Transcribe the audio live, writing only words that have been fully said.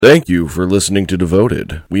Thank you for listening to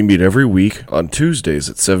Devoted. We meet every week on Tuesdays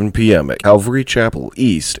at 7 p.m. at Calvary Chapel,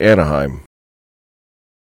 East Anaheim.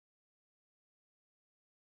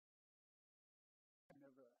 Kind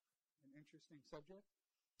of an interesting subject,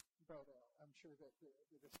 but I'm sure that the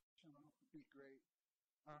discussion will be great.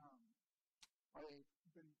 I've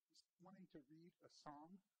been wanting to read a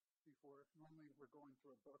psalm before. Normally we're going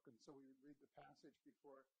through a book, and so we would read the passage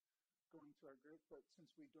before going to our group, but since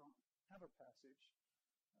we don't have a passage,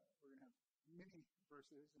 we're going to have many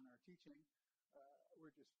verses in our teaching.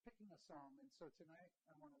 We're just picking a psalm, and so tonight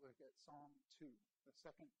I want to look at Psalm 2, the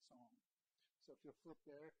second psalm. So if you'll flip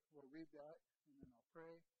there, we'll read that, and then I'll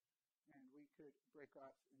pray, and we could break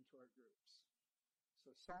off into our groups.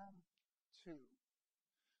 So Psalm 2,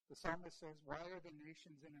 the psalmist says, "Why are the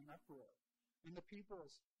nations in an uproar, and the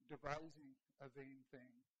peoples devising a vain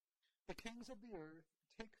thing? The kings of the earth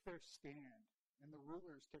take their stand, and the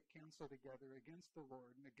rulers take counsel together against the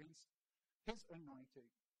Lord and against his anointed,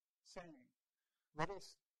 saying, Let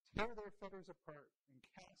us tear their fetters apart and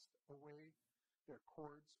cast away their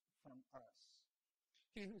cords from us.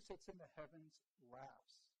 He who sits in the heavens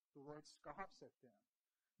laughs. The Lord scoffs at them.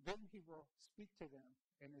 Then he will speak to them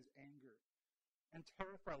in his anger and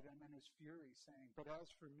terrify them in his fury, saying, But as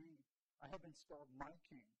for me, I have installed my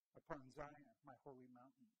king upon Zion, my holy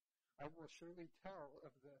mountain. I will surely tell of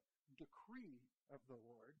the decree of the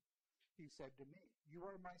Lord. He said to me, You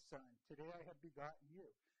are my son. Today I have begotten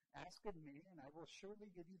you. Ask of me, and I will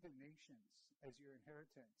surely give you the nations as your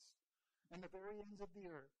inheritance, and the very ends of the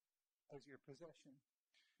earth as your possession.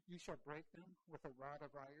 You shall break them with a rod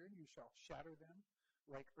of iron. You shall shatter them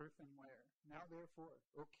like earthenware. Now therefore,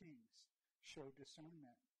 O kings, show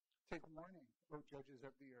discernment. Take warning, O judges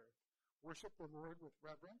of the earth. Worship the Lord with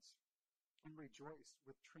reverence and rejoice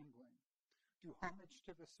with trembling. Do homage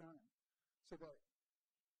to the Son, so that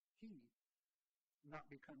he not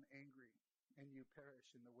become angry and you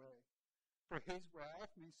perish in the way. For his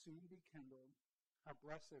wrath may soon be kindled. How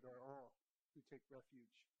blessed are all who take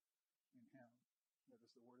refuge in him." That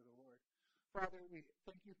is the word of the Lord. Father, we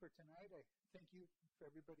thank you for tonight. I thank you for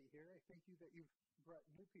everybody here. I thank you that you've brought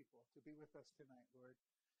new people to be with us tonight, Lord.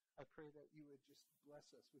 I pray that you would just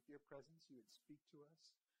bless us with your presence. You would speak to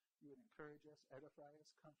us. You would encourage us, edify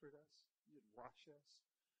us, comfort us. You would wash us.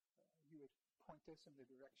 You would point us in the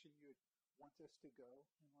direction you would want us to go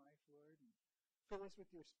in life, Lord. And fill us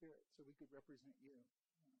with your spirit so we could represent you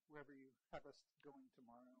wherever you have us going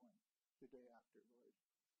tomorrow and the day after, Lord.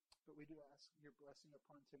 But we do ask your blessing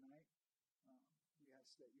upon tonight. We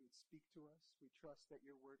ask that you would speak to us. We trust that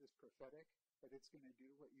your word is prophetic, that it's going to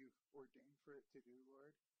do what you've ordained for it to do,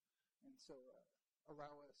 Lord. And so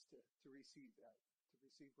allow us to receive that, to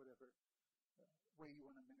receive whatever way you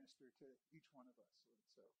want to minister to each one of us, Lord.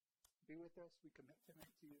 So be with us. We commit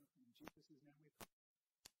tonight to you. In Jesus' name we pray.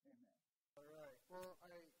 Amen. All right. Well,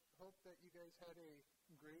 I hope that you guys had a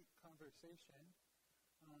great conversation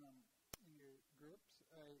in your groups.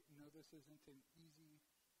 I know this isn't an easy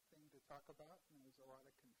thing to talk about, and there's a lot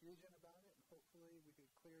of confusion about it, and hopefully we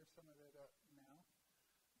could clear some of it up now.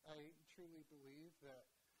 I truly believe that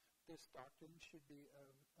this doctrine should be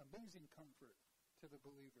of amazing comfort to the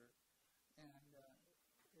believer, and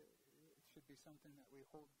it should be something that we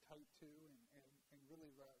hold tight to and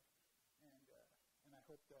really love. And I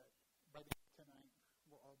hope that by the end of tonight,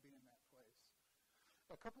 we'll all be in that place.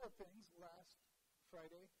 A couple of things. Last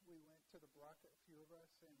Friday, we went to the block, a few of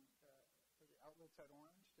us, and for the outlets at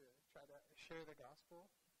Orange to try to share the gospel,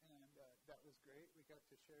 and that was great. We got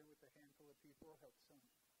to share with a handful of people, had some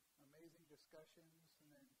amazing discussions,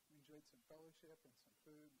 and then enjoyed some fellowship and some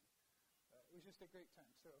food. It was just a great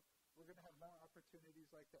time. So we're going to have more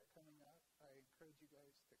opportunities like that coming up. I encourage you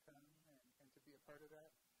guys to come and to be a part of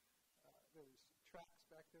that. There's tracts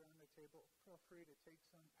back there on the table. Feel free to take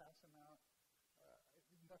some, pass them out.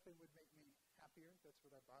 Nothing would make me happier. That's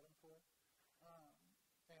what I bought them for. I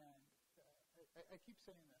keep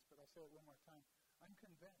saying this, but I'll say it one more time. I'm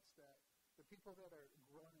convinced that the people that are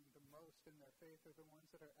growing the most in their faith are the ones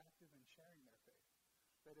that are active in sharing their faith.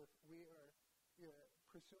 That if we are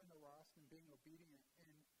pursuing the lost and being obedient in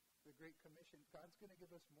the Great Commission, God's going to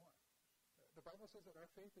give us more. The Bible says that our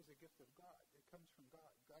faith is a gift of God. It comes from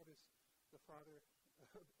God. God is the Father.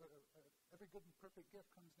 Every good and perfect gift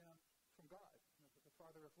comes down from God, the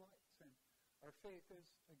Father of lights. And our faith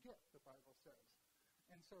is a gift, the Bible says.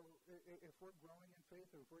 And so if we're growing in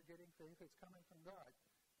faith or if we're getting faith, it's coming from God.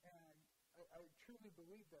 And I truly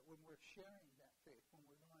believe that when we're sharing that faith, when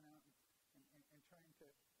we're going out and trying to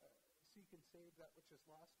seek and save that which is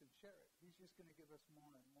lost and share it, he's just going to give us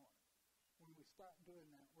more and more. When we stop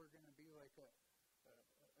doing that, we're going to be like a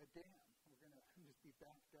dam. We're going to just be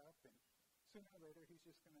backed up and sooner or later he's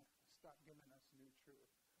just going to stop giving us new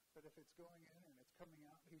truth. But if it's going in and it's coming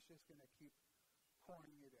out, he's just going to keep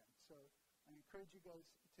pouring it in. So I encourage you guys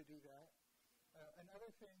to do that.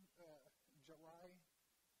 Another thing, July,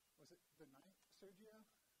 was it the 9th, Sergio?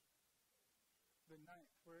 The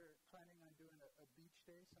 9th, we're planning on doing a beach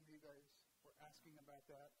day. Some of you guys were asking about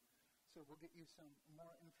that. So we'll get you some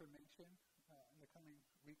more information in the coming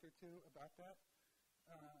week or two about that.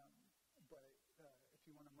 But if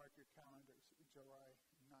you want to mark your calendars, July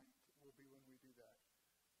 9th will be when we do that.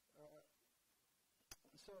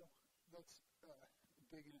 So let's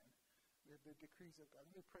dig in. The decrees of God.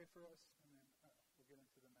 Let me pray for us, and then we'll get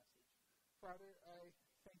into the message. Father, I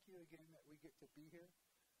thank you again that we get to be here.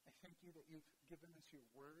 I thank you that you've given us your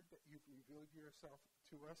word, that you've revealed yourself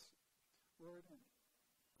to us, Lord, and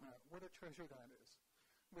what a treasure that is.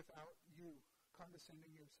 Without you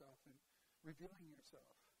condescending yourself and revealing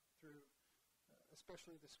yourself through,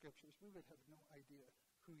 especially the scriptures, we would have no idea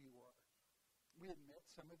who you are. We admit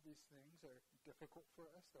some of these things are difficult for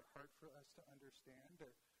us. They're hard for us to understand.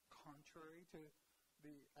 They're contrary to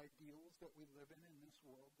the ideals that we live in this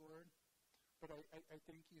world, Lord. But I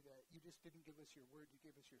thank you that you just didn't give us your word. You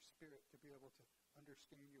gave us your spirit to be able to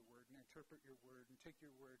understand your word and interpret your word and take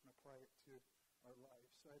your word and apply it to our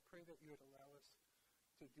lives. So I pray that you would allow us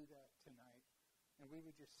to do that tonight. And we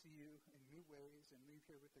would just see you in new ways and leave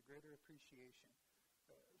here with a greater appreciation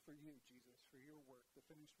for you, Jesus, for your work, the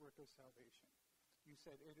finished work of salvation. You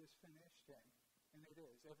said it is finished, and it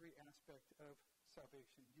is. Every aspect of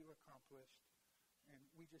salvation you accomplished, and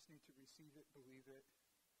we just need to receive it, believe it,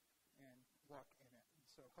 and walk in it.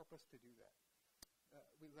 So help us to do that.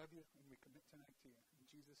 We love you, and we commit tonight to you. In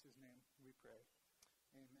Jesus' name we pray.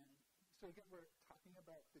 Amen. So again, we're talking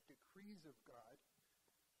about the decrees of God,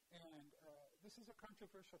 and this is a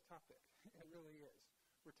controversial topic. It really is.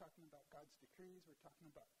 We're talking about God's decrees. We're talking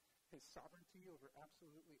about his sovereignty over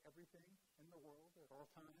absolutely everything in the world at all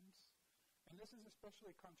times. And this is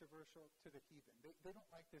especially controversial to the heathen. They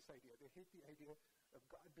don't like this idea. They hate the idea of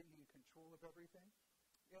God being in control of everything.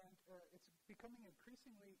 And it's becoming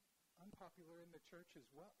increasingly unpopular in the church as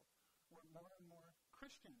well, where more and more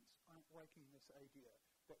Christians aren't liking this idea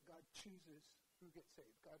that God chooses who gets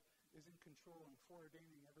saved. God is in control and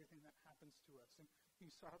foreordaining everything that happens to us. And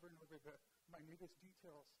he's sovereign over the minutest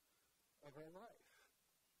details of our life.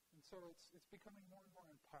 And so it's becoming more and more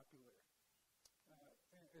unpopular.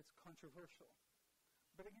 It's controversial.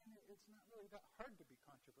 But again, it's not really that hard to be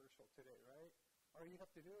controversial today, right? All you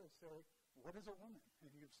have to do is say, what is a woman?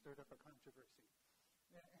 And you've stirred up a controversy.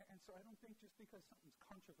 And so I don't think just because something's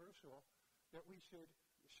controversial that we should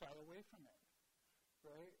shy away from it,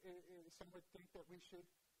 right? Some would think that we should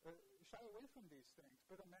shy away from these things.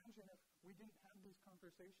 But imagine if we didn't have these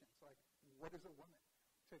conversations, like, what is a woman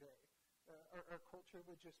today? Our culture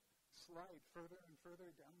would just slide further and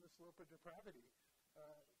further down the slope of depravity.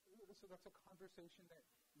 So that's a conversation that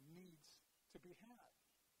needs to be had.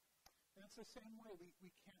 And it's the same way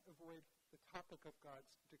we can't avoid the topic of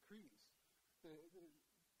God's decrees. The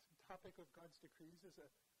topic of God's decrees is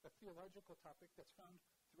a theological topic that's found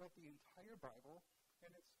throughout the entire Bible,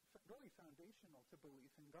 and it's really foundational to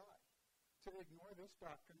belief in God. To ignore this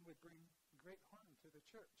doctrine would bring great harm to the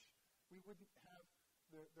church. We wouldn't have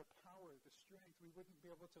the power, the strength. We wouldn't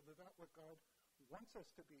be able to live out what God wants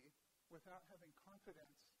us to be without having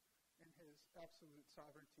confidence in his absolute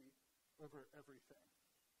sovereignty over everything.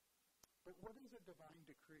 But what is a divine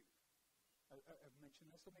decree? I've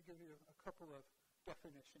mentioned this. Let me give you a couple of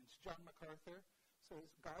definitions. John MacArthur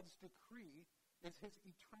says God's decree is his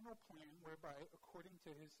eternal plan whereby, according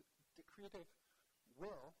to his decretive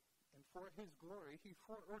will and for his glory, he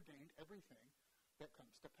foreordained everything that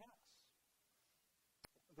comes to pass.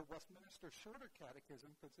 The Westminster Shorter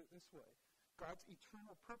Catechism puts it this way: God's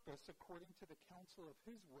eternal purpose according to the counsel of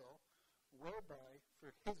his will, whereby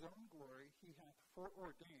for his own glory he hath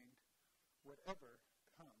foreordained whatever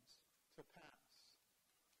comes to pass.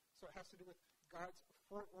 So it has to do with God's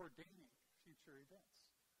foreordaining future events.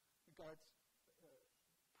 God's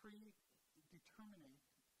predetermining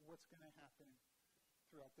what's going to happen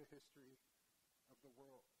throughout the history of the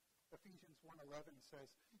world. Ephesians 1:11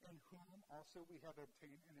 says, in whom also we have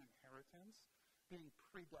obtained an inheritance, being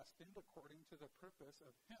predestined according to the purpose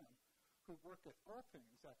of him who worketh all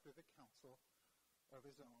things after the counsel of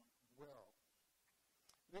his own will.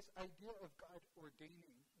 This idea of God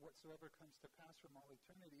ordaining whatsoever comes to pass from all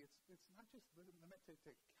eternity, it's not just limited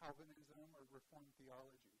to Calvinism or Reformed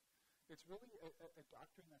theology. It's really a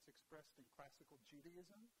doctrine that's expressed in classical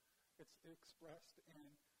Judaism. It's expressed in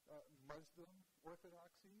Muslim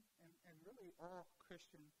orthodoxy and really all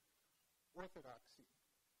Christian orthodoxy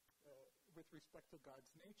with respect to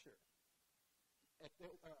God's nature.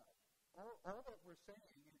 all that we're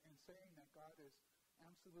saying in saying that God is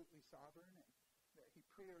absolutely sovereign and that he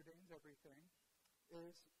preordains everything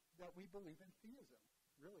is that we believe in theism,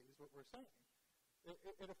 really, is what we're saying.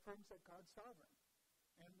 It affirms that God's sovereign.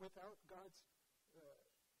 And without God's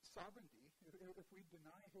sovereignty, if we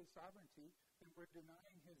deny his sovereignty, then we're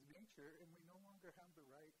denying his nature, and we no longer have the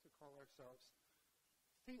right to call ourselves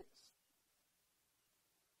theists.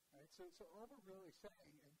 Right? So all we're really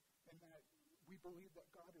saying, and that we believe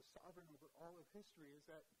that God is sovereign over all of history, is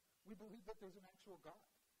that we believe that there's an actual God.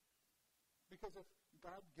 Because if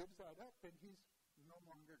God gives that up, then he's no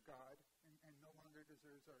longer God and no longer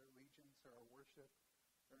deserves our allegiance or our worship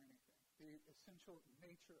or anything. The essential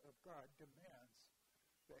nature of God demands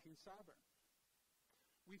that he's sovereign.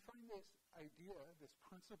 We find this idea, this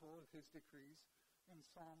principle of his decrees in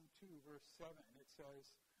Psalm 2, verse 7. It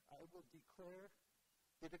says, I will declare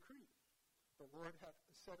the decree. The Lord hath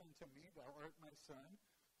said unto me, thou art my son.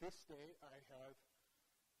 This day I have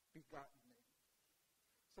begotten thee.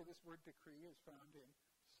 So this word decree is found in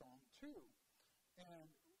Psalm 2.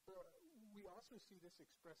 And we also see this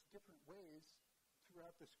expressed different ways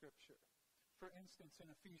throughout the Scripture. For instance,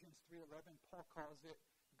 in Ephesians 3:11, Paul calls it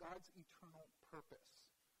God's eternal purpose.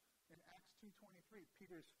 In Acts 2:23,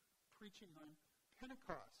 Peter's preaching on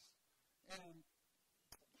Pentecost, and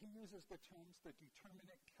he uses the terms the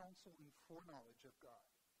determinate counsel and foreknowledge of God.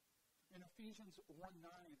 In Ephesians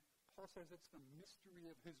 1:9, Paul says it's the mystery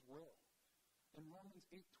of his will. In Romans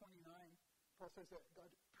 8:29, Paul says that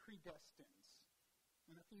God predestines.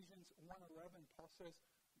 In Ephesians 1:11, Paul says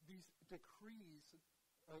these decrees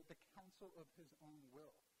are the counsel of his own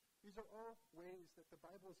will. These are all ways that the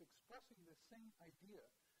Bible is expressing the same idea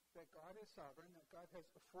that God is sovereign, that God has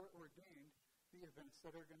foreordained the events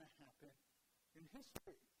that are going to happen in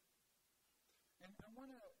history. And I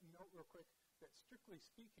want to note real quick that strictly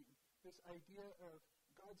speaking, this idea of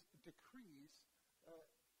God's decrees,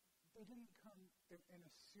 they didn't come in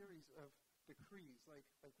a series of decrees like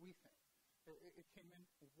we think. It came in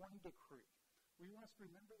one decree. We must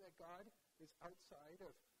remember that God is outside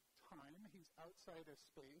of time. He's outside of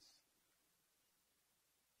space.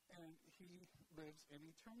 And he lives in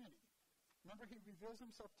eternity. Remember, he reveals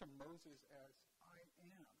himself to Moses as I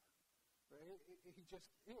am. Right? He just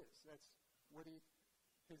is. That's what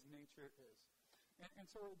his nature is. And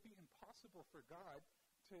so it would be impossible for God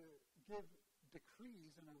to give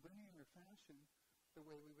decrees in a linear fashion the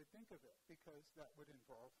way we would think of it, because that would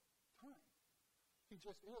involve time. He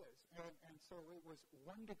just is. And so it was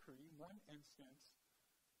one decree, one instance,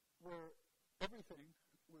 where everything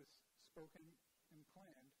was spoken and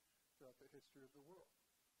planned throughout the history of the world.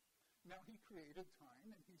 Now he created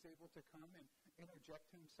time, and he's able to come and interject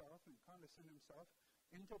himself and condescend himself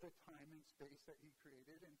into the time and space that he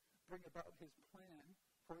created and bring about his plan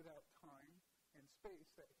for that time and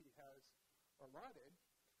space that he has allotted.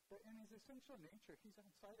 But in his essential nature, he's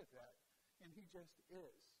outside of that, and he just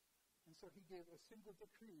is. And so he gave a single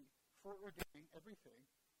decree foreordaining everything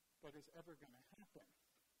that is ever going to happen.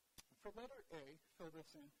 For letter A, fill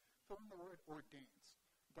this in, fill in the word ordains.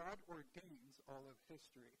 God ordains all of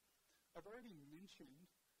history. I've already mentioned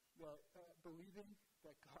that believing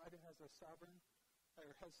that God has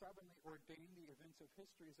has sovereignly ordained the events of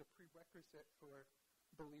history is a prerequisite for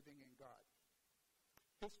believing in God.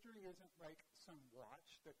 History isn't like some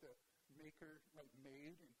watch that the maker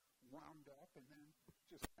made and wound up and then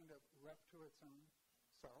just kind of left to its own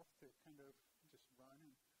self to kind of just run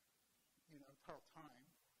and tell time.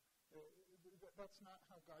 That's not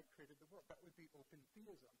how God created the world. That would be open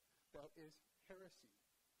theism. That is heresy.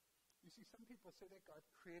 You see, some people say that God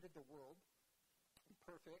created the world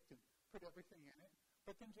perfect and put everything in it,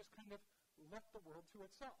 but then just kind of left the world to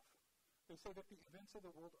itself. They say that the events of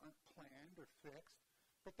the world aren't planned or fixed,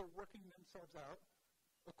 but they're working themselves out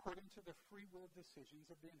according to the free will decisions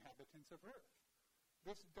of the inhabitants of earth.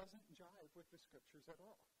 This doesn't jive with the Scriptures at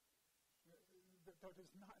all. That is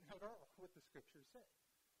not at all what the Scriptures say.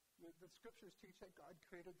 The Scriptures teach that God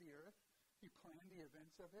created the earth, he planned the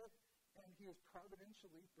events of it, and he is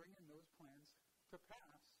providentially bringing those plans to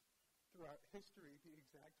pass throughout history the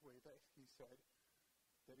exact way that he said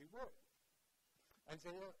that he would.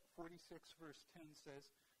 Isaiah 46 verse 10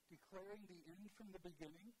 says, declaring the end from the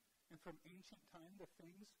beginning and from ancient time the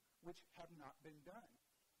things which have not been done,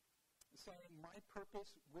 saying, my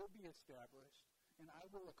purpose will be established, and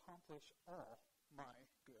I will accomplish all my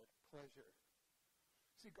good pleasure.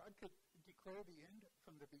 See, God could declare the end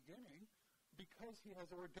from the beginning because he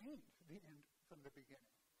has ordained the end from the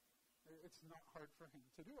beginning. It's not hard for him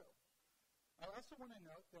to do. I also want to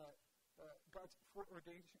note that God's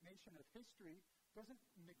foreordination of history doesn't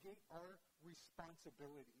negate our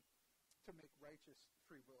responsibility to make righteous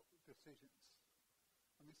free will decisions.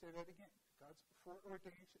 Let me say that again. God's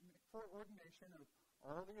foreordination of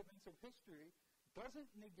all the events of history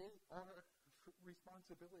doesn't negate our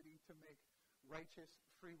responsibility to make righteous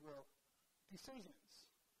free will decisions.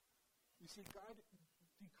 You see, God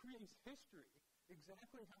decrees history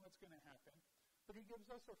exactly how it's going to happen, but he gives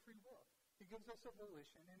us a free will. He gives us a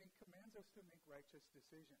volition, and he commands us to make righteous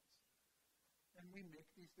decisions. And we make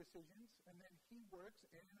these decisions, and then he works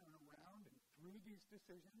in and around and through these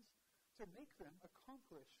decisions to make them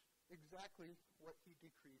accomplish exactly what he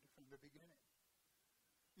decreed from the beginning.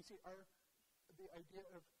 You see, the idea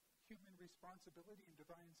of human responsibility and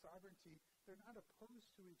divine sovereignty, they're not opposed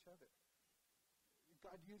to each other.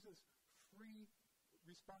 God uses free,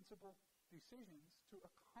 responsible decisions to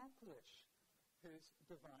accomplish his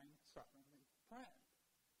divine sovereignty plan.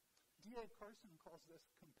 D.A. Carson calls this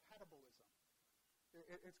compatibilism.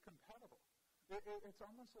 It's compatible. It's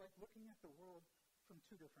almost like looking at the world from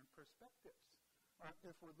two different perspectives.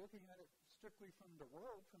 If we're looking at it strictly from the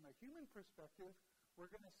world, from a human perspective, we're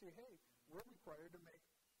going to see, hey, we're required to make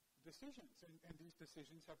decisions, and these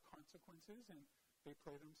decisions have consequences, and they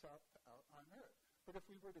play themselves out on earth. But if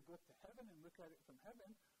we were to go up to heaven and look at it from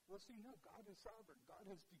heaven, we'll see, no, God is sovereign. God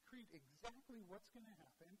has decreed exactly what's going to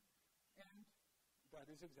happen, and that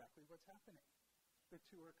is exactly what's happening. The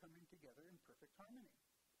two are coming together in perfect harmony.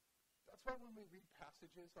 That's why when we read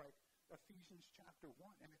passages like Ephesians chapter 1,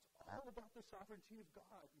 and it's all about the sovereignty of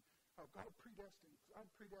God, and how God predestines,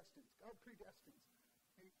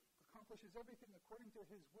 He accomplishes everything according to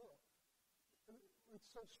his will. It's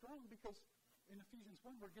so strong because in Ephesians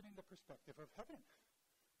 1, we're getting the perspective of heaven.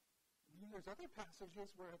 There's other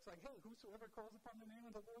passages where it's like, hey, whosoever calls upon the name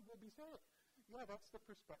of the Lord will be saved. Yeah, that's the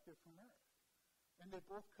perspective from earth. And they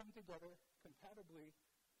both come together compatibly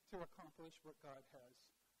to accomplish what God has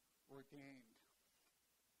ordained.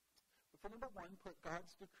 But for number one,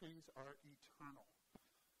 God's decrees are eternal.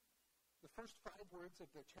 The first 5 words of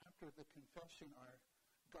the chapter of the confession are,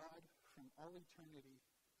 God from all eternity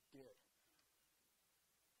did.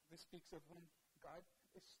 This speaks of when God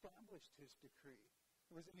established his decree.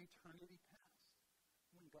 It was an eternity past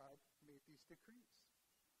when God made these decrees.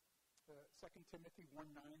 2 Timothy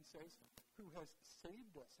 1:9 says, who has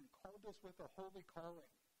saved us and called us with a holy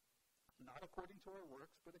calling, not according to our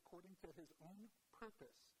works, but according to his own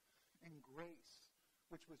purpose and grace,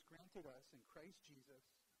 which was granted us in Christ Jesus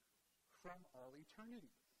from all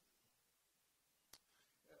eternity.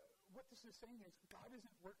 What this is saying is God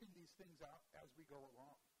isn't working these things out as we go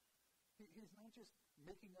along. He's not just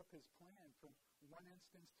making up his plan from one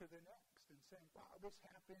instance to the next and saying, wow, this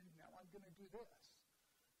happened, now I'm going to do this.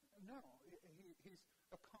 No, he's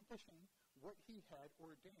accomplishing what he had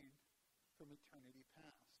ordained from eternity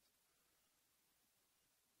past.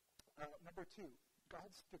 Number 2,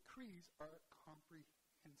 God's decrees are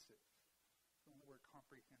comprehensive. From the word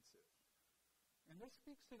comprehensive. And this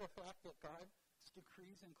speaks to the fact that God's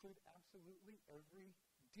decrees include absolutely every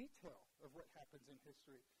detail of what happens in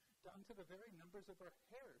history, down to the very numbers of our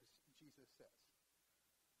hairs, Jesus says.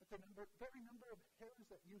 That the very number of hairs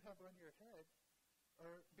that you have on your head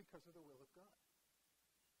are because of the will of God.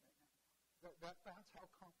 That's how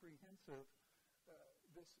comprehensive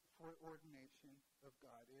this foreordination of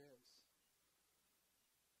God is.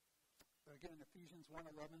 Again, Ephesians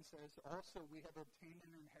 1:11 says, also we have obtained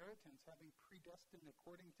an inheritance, having predestined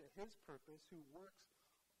according to his purpose, who works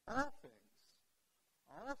all things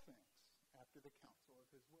after the counsel of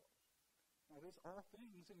his will. Now, this all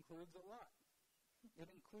things includes a lot. It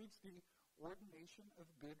includes the ordination of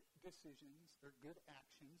good decisions or good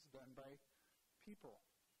actions done by people.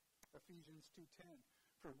 Ephesians 2:10,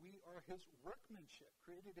 for we are his workmanship,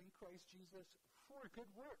 created in Christ Jesus for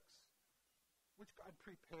good works, which God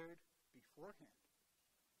prepared beforehand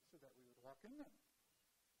so that we would walk in them.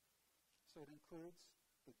 So it includes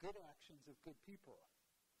the good actions of good people.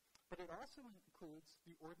 But it also includes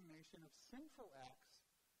the ordination of sinful acts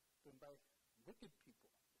done by wicked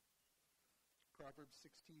people. Proverbs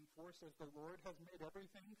 16:4 says, the Lord has made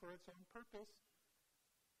everything for its own purpose,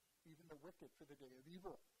 even the wicked for the day of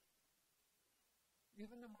evil.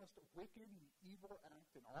 Even the most wicked and evil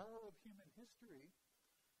act in all of human history,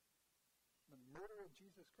 the murder of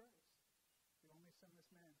Jesus Christ, the only sinless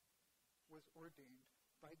man, was ordained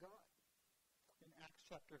by God. In Acts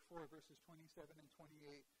chapter 4, verses 27 and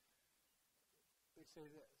 28, they say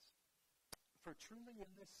this, for truly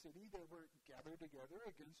in this city they were gathered together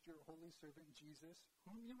against your holy servant Jesus,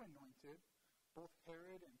 whom you anointed, both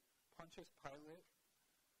Herod and Pontius Pilate,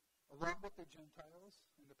 along with the Gentiles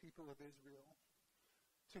and the people of Israel,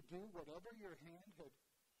 to do whatever your hand had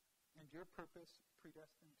and your purpose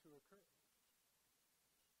predestined to occur.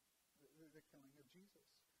 the killing of Jesus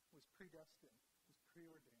was predestined, was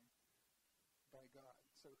preordained by God.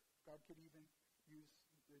 So God could even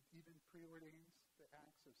preordains the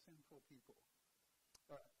acts of sinful people.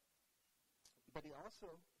 But he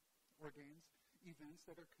also ordains events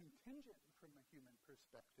that are contingent from a human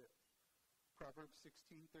perspective. Proverbs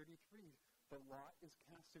 16:33, the lot is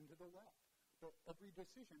cast into the left, but every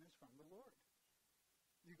decision is from the Lord.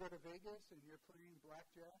 You go to Vegas and you're playing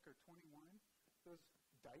blackjack or 21, those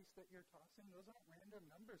dice that you're tossing, those aren't random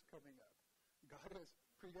numbers coming up. God has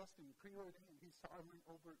predestined, preordained, he's sovereign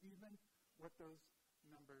over even what those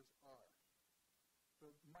numbers are.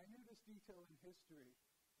 The minutest detail in history,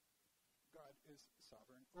 God is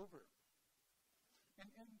sovereign over. And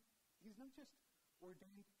he's not just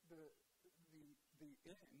ordained the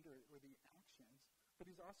end or the actions, but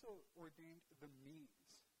he's also ordained the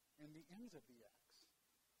means and the ends of the acts.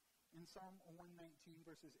 In Psalm 119,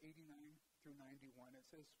 verses 89 through 91, it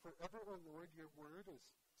says, Forever, O Lord, your word is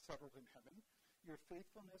settled in heaven. Your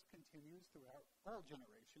faithfulness continues throughout all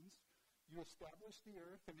generations. You establish the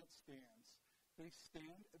earth, and it stands. They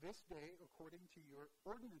stand this day according to your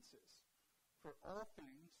ordinances, for all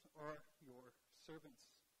things are your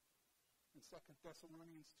servants. In 2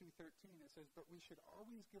 Thessalonians 2:13, it says, But we should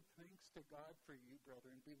always give thanks to God for you,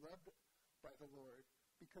 brethren, beloved by the Lord,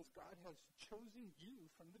 because God has chosen you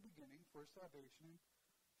from the beginning for salvation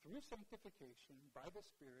through sanctification by the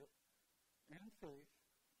Spirit and faith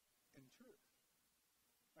in truth.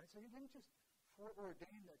 Right? So he didn't just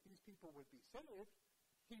foreordain that these people would be saved.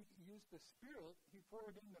 He used the Spirit. He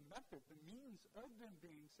foreordained the method, the means of them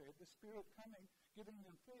being saved, the Spirit coming, giving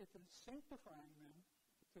them faith, and sanctifying them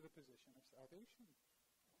to the position of salvation.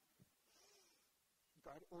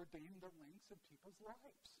 God ordained the lengths of people's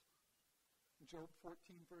lives. Job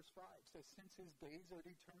 14, verse 5 says, Since his days are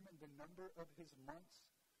determined, the number of his months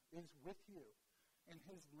is with you, and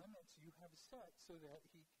his limits you have set so that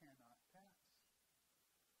he cannot pass.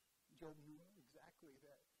 Job knew exactly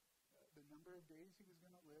that the number of days he was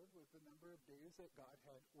going to live was the number of days that God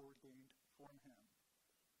had ordained for him.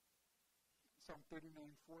 Psalm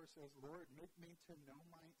 39:4 says, Lord, make me to know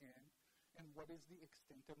my end, and what is the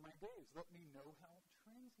extent of my days. Let me know how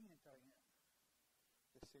transient I am.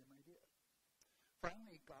 The same idea.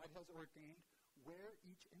 Finally, God has ordained where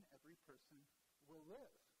each and every person will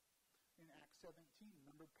live. In Acts 17,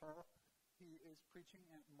 remember Paul, he is preaching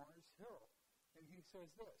at Mars Hill, and he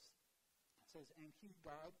says this. It says, And he,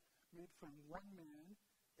 God, made from one man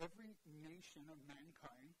every nation of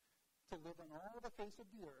mankind to live on all the face of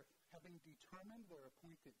the earth, having determined their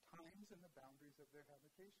appointed times and the boundaries of their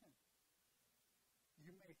habitation.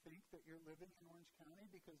 You may think that you're living in Orange County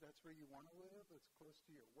because that's where you want to live, it's close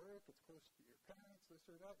to your work, it's close to your parents, this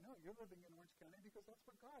or that. No, you're living in Orange County because that's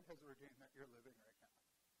where God has ordained that you're living right now.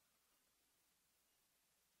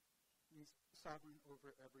 He's sovereign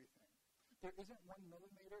over everything. There isn't 1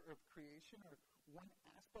 millimeter of creation or one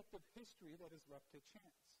aspect of history that is left to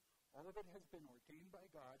chance. All of it has been ordained by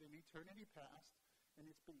God in eternity past, and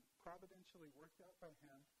it's been providentially worked out by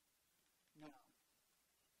him now.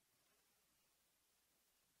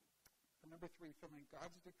 Number 3, filling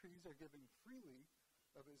God's decrees are given freely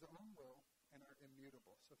of his own will and are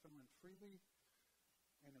immutable. So filling freely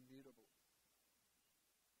and immutable.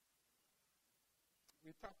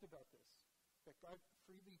 We've talked about this, that God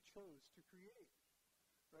freely chose to create,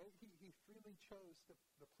 right? He freely chose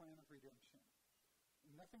the plan of redemption.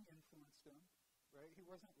 Nothing influenced him, right? He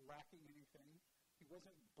wasn't lacking anything. He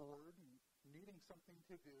wasn't bored and needing something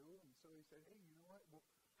to do, and so he said, hey, you know what? We'll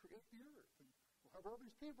create the earth, and we'll have all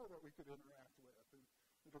these people that we could interact with, and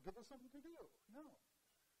it'll give us something to do. No.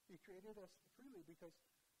 He created us freely because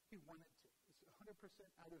he wanted to. It's 100%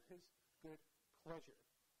 out of his good pleasure.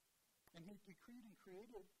 And he decreed and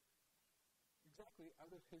created exactly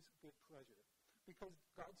out of his good pleasure. Because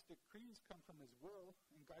God's decrees come from his will,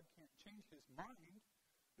 and God can't change his mind,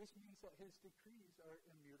 this means that his decrees are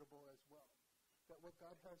immutable as well. That what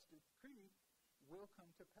God has decreed will come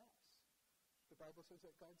to pass. The Bible says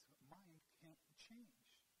that God's mind can't change.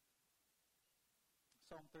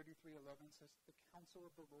 Psalm 33:11 says, The counsel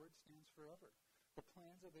of the Lord stands forever. The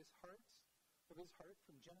plans of his heart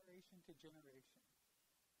from generation to generation.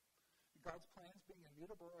 God's plans being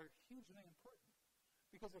immutable are hugely important.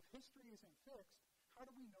 Because if history isn't fixed, how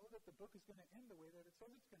do we know that the book is going to end the way that it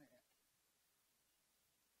says it's going to end?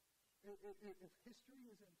 If history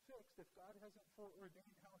isn't fixed, if God hasn't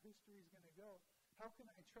foreordained how history is going to go, how can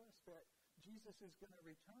I trust that Jesus is going to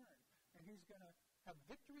return and he's going to have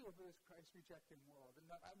victory over this Christ-rejecting world and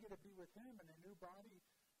that I get to be with him in a new body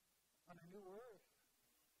on a new earth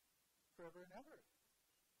forever and ever?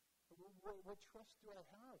 What trust do I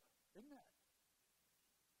have in that?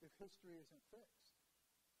 if history isn't fixed.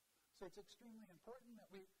 So it's extremely important that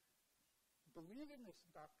we believe in this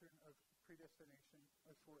doctrine of predestination,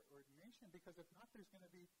 of foreordination, because if not, there's going to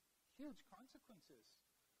be huge consequences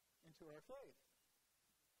into our faith.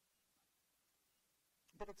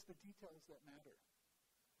 But it's the details that matter.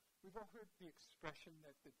 We've all heard the expression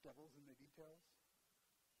that the devil's in the details.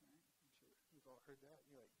 Right? I'm sure we've all heard that.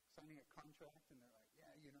 You're like signing a contract and they're like,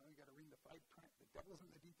 yeah, you got to read the fine print. The devil's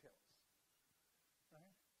in the details.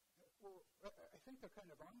 Right? Well, I think they're kind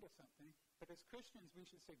of onto something, but as Christians, we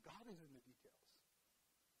should say God is in the details.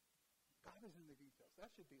 God is in the details. That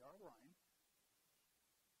should be our line.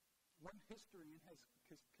 One historian has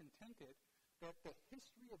contended that the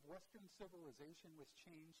history of Western civilization was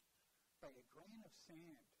changed by a grain of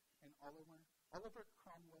sand in Oliver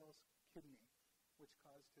Cromwell's kidney, which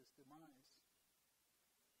caused his demise.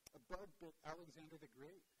 A bug bit Alexander the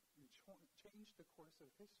Great and changed the course of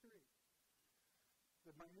history.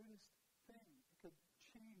 The minutest thing could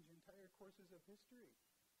change entire courses of history.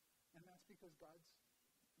 And that's because God's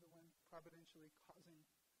the one providentially causing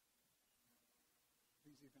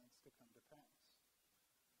these events to come to pass.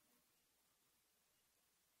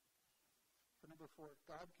 For number 4,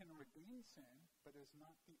 God can ordain sin, but is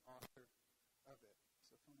not the author of it.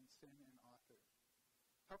 So find sin and author.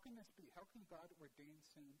 How can this be? How can God ordain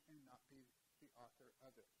sin and not be the author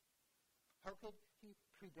of it? How could he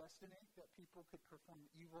predestinate that people could perform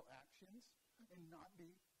evil actions and not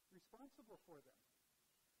be responsible for them?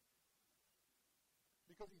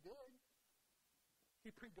 Because he did. He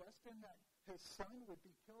predestined that his son would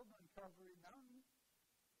be killed on Calvary Mountain.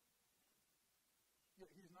 Yet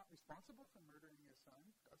he's not responsible for murdering his son.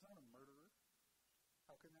 God's not a murderer.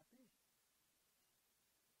 How can that be?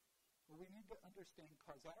 Well, we need to understand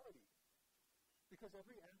causality. Because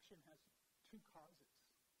every action has two causes.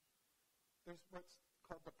 There's what's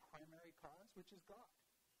called the primary cause, which is God.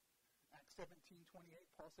 Acts 17:28,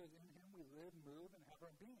 Paul says, in him we live, move, and have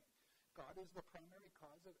our being. God is the primary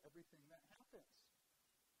cause of everything that happens.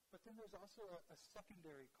 But then there's also a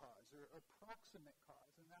secondary cause, or a proximate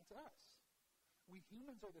cause, and that's us. We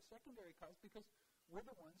humans are the secondary cause because we're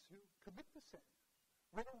the ones who commit the sin.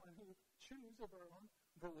 We're the ones who choose of our own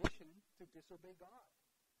volition to disobey God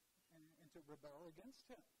and to rebel against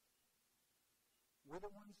him. We're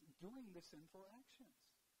the ones doing the sinful actions.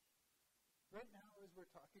 Right now, as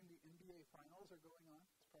we're talking, the NBA finals are going on.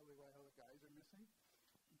 That's probably why all the guys are missing.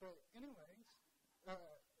 But anyways,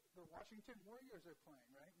 the Washington Warriors are playing,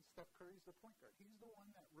 right? And Steph Curry's the point guard. He's the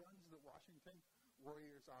one that runs the Washington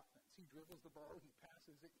Warriors offense. He dribbles the ball, he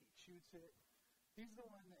passes it, he shoots it. He's the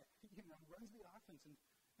one that runs the offense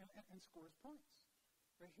and scores points.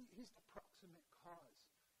 Right? He's the proximate cause,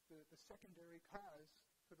 the secondary cause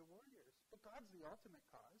for the Warriors. But God's the ultimate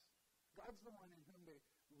cause. God's the one in whom they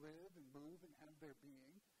live and move and have their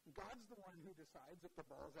being. God's the one who decides if the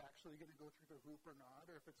ball's actually going to go through the hoop or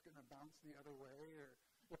not, or if it's going to bounce the other way, or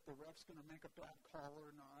if the ref's going to make a bad call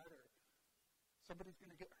or not, or somebody's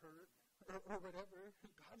going to get hurt, or whatever.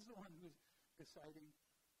 God's the one who's deciding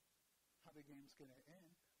how the game's going to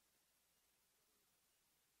end.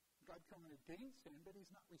 God can ordain sin, but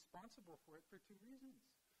he's not responsible for it for two reasons.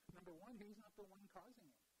 Number one, he's not the one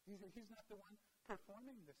causing it. He's not the one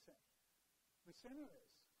performing the sin. The sinner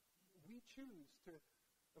is. We choose to,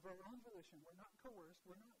 of our own volition, we're not coerced,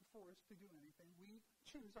 we're not forced to do anything. We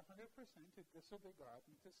choose 100% to disobey God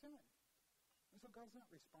and to sin. And so God's not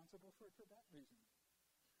responsible for it for that reason.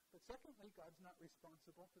 But secondly, God's not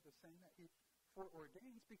responsible for the sin that he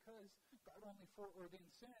foreordains because God only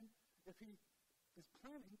foreordains sin if he is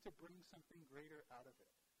planning to bring something greater out of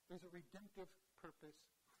it. There's a redemptive purpose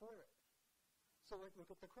for it. So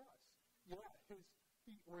look at the cross. Yeah,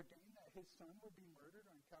 he ordained that his son would be murdered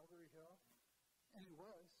on Calvary Hill, and he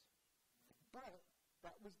was. But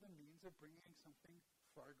that was the means of bringing something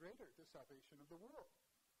far greater, the salvation of the world.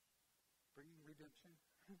 Bringing redemption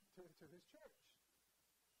to his church.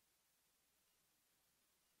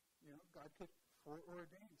 God could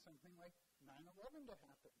foreordain something like 9/11 to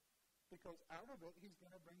happen. Because out of it, he's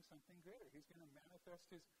going to bring something greater. He's going to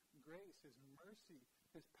manifest his grace, his mercy,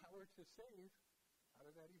 his power to save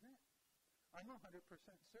out of that event. I'm 100%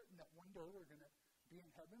 certain that one day we're going to be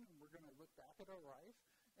in heaven and we're going to look back at our life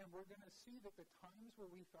and we're going to see that the times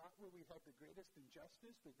where we thought where we had the greatest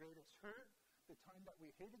injustice, the greatest hurt, the time that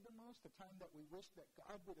we hated the most, the time that we wished that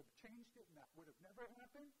God would have changed it and that would have never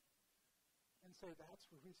happened, and say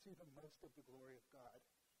that's where we see the most of the glory of God.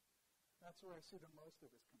 That's where I see the most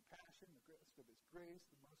of his compassion, the most of his grace,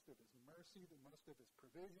 the most of his mercy, the most of his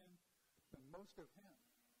provision, the most of him.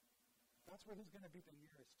 That's where he's going to be the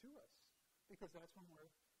nearest to us, because that's when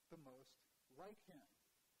we're the most like him.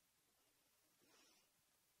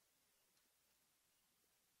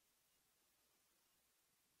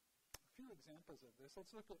 examples of this.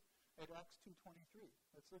 Let's look at Acts 2:23.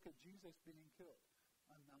 Let's look at Jesus being killed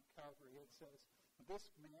on Mount Calvary. It says, this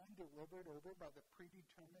man delivered over by the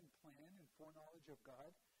predetermined plan and foreknowledge of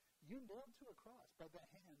God, you nailed to a cross by the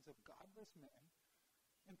hands of godless men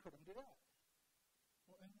and put him to death.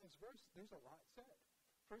 Well, in this verse, there's a lot said.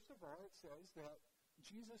 First of all, it says that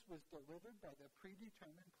Jesus was delivered by the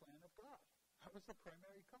predetermined plan of God. That was the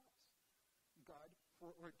primary cause. God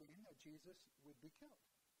foreordained that Jesus would be killed.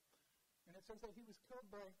 And it says that he was killed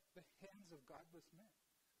by the hands of godless men.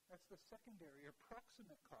 That's the secondary or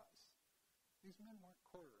proximate cause. These men weren't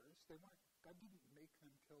quarrelers. God didn't make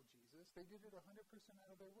them kill Jesus. They did it 100%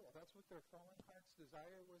 out of their will. That's what their fallen heart's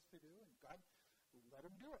desire was to do, and God let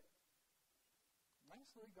them do it.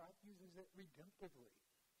 Lastly, God uses it redemptively.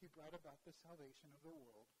 He brought about the salvation of the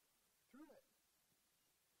world through it.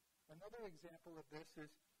 Another example of this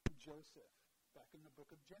is Joseph, back in the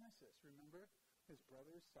book of Genesis. Remember, his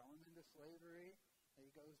brothers sell him into slavery.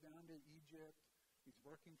 He goes down to Egypt. He's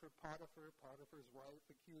working for Potiphar. Potiphar's wife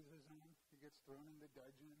accuses him. He gets thrown in the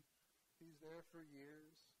dungeon. He's there for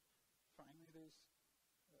years. Finally, there's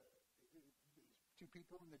these two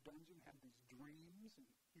people in the dungeon have these dreams, and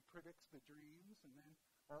he predicts the dreams, and then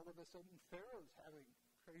all of a sudden Pharaoh's having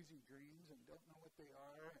crazy dreams and don't know what they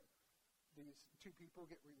are. And these two people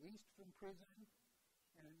get released from prison,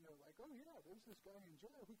 and they're like, oh yeah, there's this guy in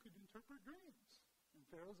jail who could interpret dreams. And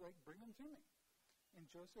Pharaoh's like, bring him to me. And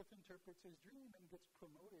Joseph interprets his dream and gets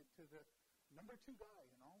promoted to the number 2 guy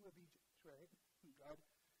in all of Egypt, right? And God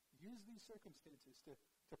used these circumstances to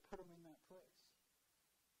put him in that place.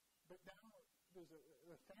 But now there's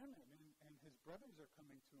a famine, and his brothers are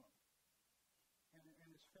coming to him. And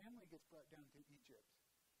his family gets brought down to Egypt.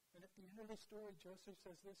 And at the end of the story, Joseph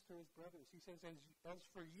says this to his brothers. He says, as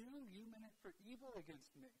for you, you meant it for evil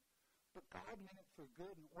against me. But God meant it for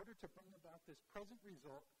good in order to bring about this present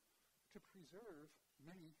result to preserve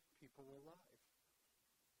many people alive.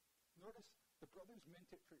 Notice the brothers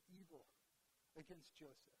meant it for evil against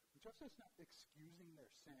Joseph. Joseph's not excusing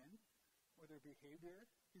their sin or their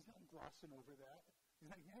behavior. He's not glossing over that.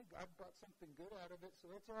 He's like, hey, God brought something good out of it,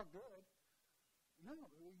 so it's all good. No,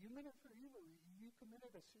 you meant it for evil. You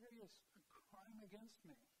committed a serious crime against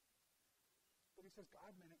me. But he says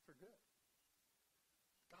God meant it for good.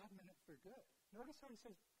 God meant it for good. Notice how he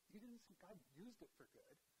says, he didn't say God used it for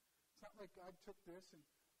good. It's not like God took this and,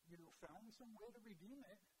 found some way to redeem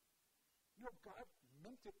it. No, God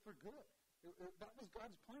meant it for good. That was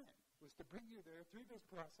God's plan, was to bring you there through this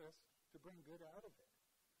process to bring good out of it.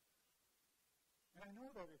 And I know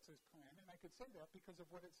that it's his plan, and I could say that because of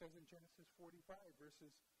what it says in Genesis 45,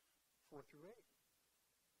 verses 4 through 8.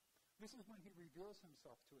 This is when he reveals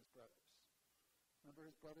himself to his brothers. Remember,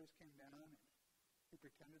 his brothers came down, and he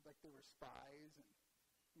pretended like they were spies, and,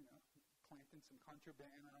 planting some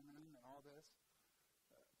contraband on them and all this.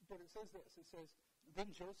 But it says this. It says,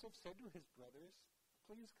 then Joseph said to his brothers,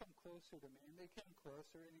 please come closer to me. And they came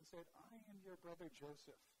closer, and he said, I am your brother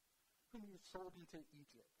Joseph, whom you sold into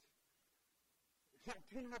Egypt.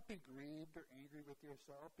 Do not be grieved or angry with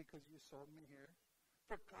yourself because you sold me here.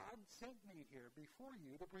 For God sent me here before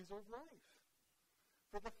you to preserve life.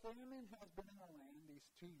 For the famine has been in the land these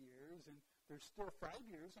 2 years, and there's still 5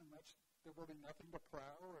 years in which there will be nothing to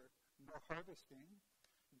plow or no harvesting.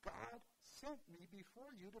 God sent me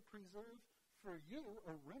before you to preserve for you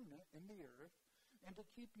a remnant in the earth and to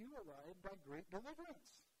keep you alive by great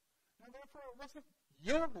deliverance. Now, therefore, it wasn't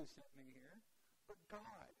you who sent me here, but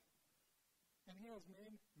God. And he has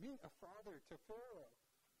made me a father to Pharaoh,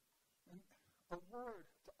 and a lord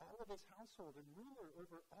to all of his household, and ruler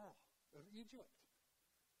over all of Egypt.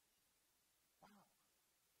 Wow.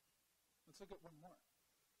 Let's look at one more.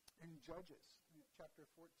 In Judges, chapter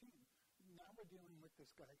 14, now we're dealing with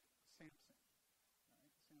this guy, Samson.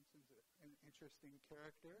 Right? Samson's an interesting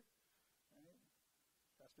character. Right?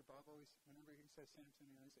 Pastor Bob always, whenever he says Samson,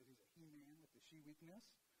 he always says he's a he-man with the she-weakness.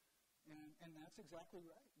 And that's exactly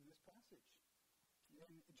right in this passage.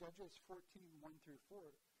 In Judges 14, 1 through 4,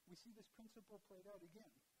 we see this principle played out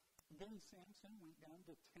again. Then Samson went down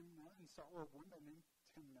to Timnah and saw a woman in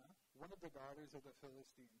Timnah, one of the daughters of the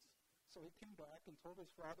Philistines. So he came back and told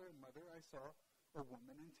his father and mother, I saw a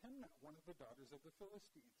woman in Timnah, one of the daughters of the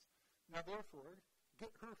Philistines. Now therefore,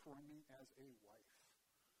 get her for me as a wife.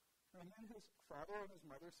 And then his father and his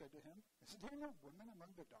mother said to him, is there no woman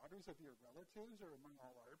among the daughters of your relatives or among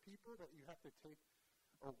all our people that you have to take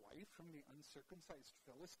a wife from the uncircumcised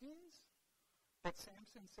Philistines? But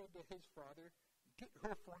Samson said to his father, get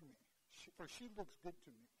her for me, for she looks good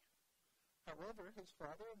to me. However, his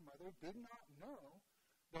father and mother did not know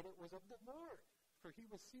that it was of the Lord, for he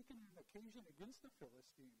was seeking an occasion against the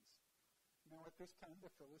Philistines. Now at this time,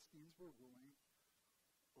 the Philistines were ruling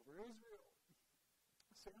over Israel.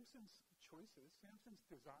 Samson's choices, Samson's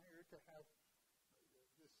desire to have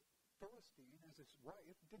this Philistine as his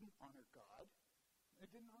wife didn't honor God.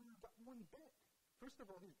 It didn't honor God one bit. First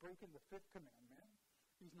of all, he's breaking the fifth commandment.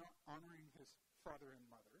 He's not honoring his father and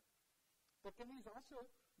mother. But then he's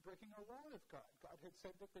also breaking a law of God. God had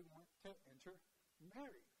said that they weren't to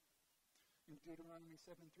intermarry. In Deuteronomy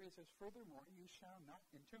 7:3 it says, "Furthermore, you shall not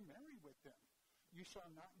intermarry with them. You shall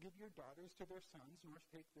not give your daughters to their sons, nor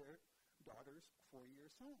take their daughters for your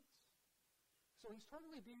sons." So he's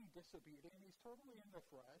totally being disobedient. He's totally in the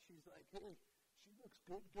flesh. He's like, hey, she looks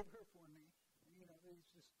good, give her for me. You know, he's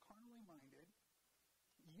just carnally minded.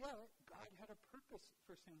 Yet, God had a purpose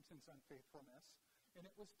for Samson's unfaithfulness, and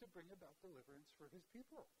it was to bring about deliverance for his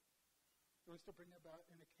people. It was to bring about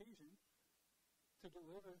an occasion to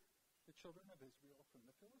deliver the children of Israel from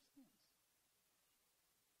the Philistines.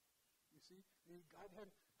 You see, God had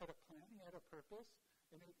a plan, he had a purpose,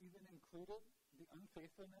 and it even included the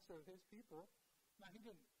unfaithfulness of his people. Now, he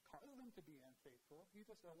didn't cause them to be unfaithful. He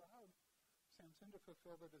just allowed Samson to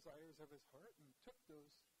fulfill the desires of his heart and took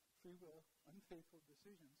those free will, unfaithful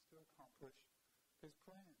decisions to accomplish his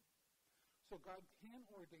plan. So God can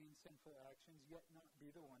ordain sinful actions, yet not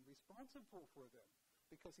be the one responsible for them,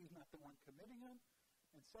 because he's not the one committing them.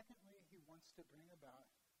 And secondly, he wants to bring about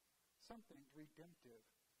something redemptive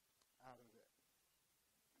out of it.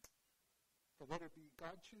 The letter B,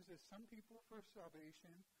 God chooses some people for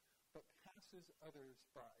salvation, but passes others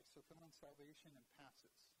by. So fill in salvation and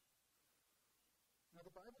passes. Now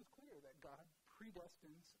the Bible is clear that God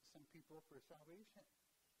predestines some people for salvation.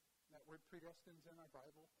 That word predestines in our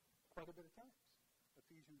Bible quite a bit of times.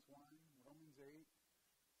 Ephesians 1, Romans 8,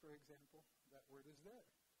 for example, that word is there.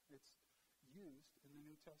 It's used in the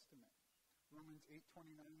New Testament. Romans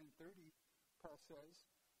 8:29 and 30, Paul says,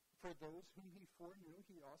 "For those whom he foreknew,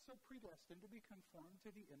 he also predestined to be conformed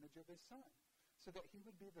to the image of his Son, so that he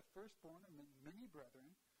would be the firstborn among many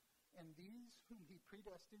brethren. And these whom he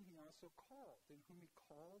predestined, he also called. And whom he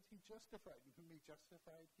called, he justified. And whom he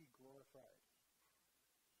justified, he glorified."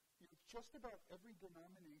 You know, just about every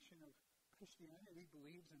denomination of Christianity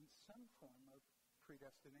believes in some form of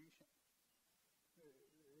predestination.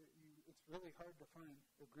 It's really hard to find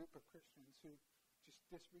a group of Christians who just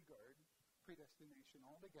disregard predestination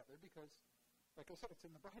altogether because, like I said, it's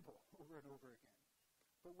in the Bible over and over again.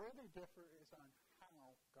 But where they differ is on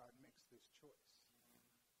how God makes this choice.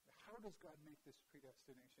 How does God make this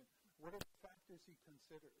predestination? What are the factors he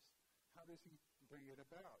considers? How does he bring it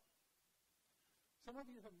about? Some of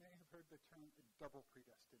you may have heard the term double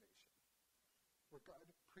predestination, where God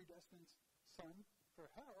predestines some for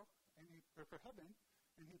hell, or for heaven,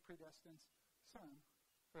 and he predestines some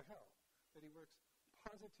for hell. That he works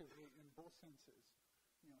positively in both senses.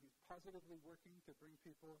 You know, he's positively working to bring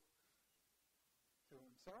people to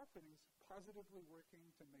himself, and he's positively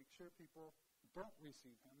working to make sure people don't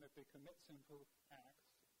receive him, that they commit sinful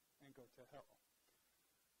acts and go to hell.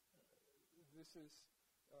 This is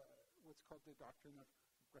what's called the doctrine of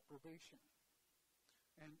reprobation.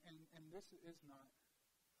 And this is not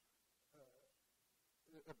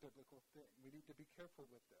a biblical thing. We need to be careful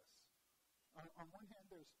with this. On one hand,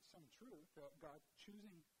 there's some truth that God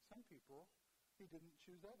choosing some people, he didn't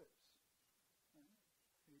choose others. Right?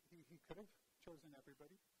 He could have chosen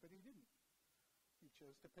everybody, but he didn't. He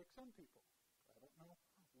chose to pick some people. I don't know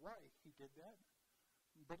why he did that,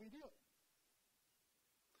 but he did.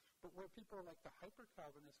 But where people like the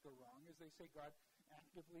hyper-Calvinists go wrong is they say God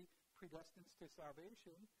actively predestines to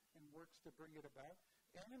salvation and works to bring it about,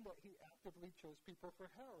 and that he actively chose people for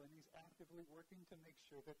hell, and he's actively working to make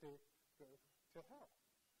sure that they go to hell.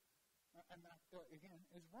 And that, again,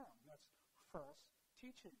 is wrong. That's false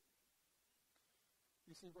teaching.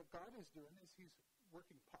 You see, what God is doing is he's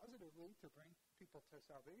working positively to bring people to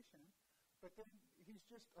salvation, but then he's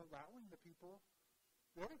just allowing the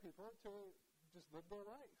other people to just live their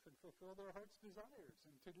life and fulfill their heart's desires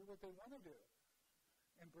and to do what they want to do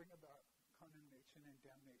and bring about condemnation and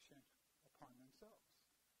damnation upon themselves.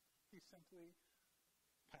 He simply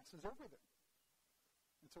passes over them.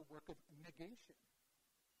 It's a work of negation.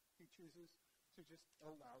 He chooses to just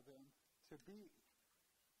allow them to be.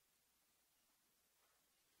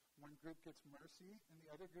 One group gets mercy, and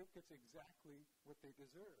the other group gets exactly what they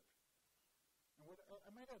deserve. And what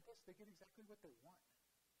I might add this, they get exactly what they want.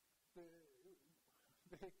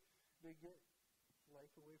 They get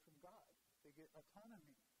life away from God. They get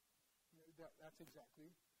autonomy. That's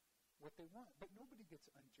exactly what they want. But nobody gets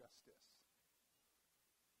injustice.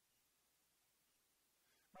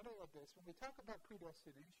 Might I add this? When we talk about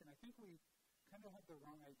predestination, I think we kind of have the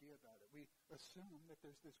wrong idea about it. We assume that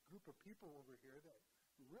there's this group of people over here that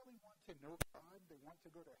really want to know God, they want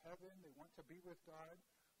to go to heaven, they want to be with God,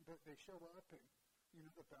 but they show up and,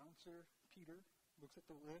 the bouncer, Peter, looks at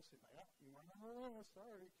the list and like, you want on the list,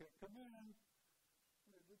 sorry, can't come in.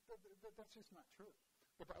 That's just not true.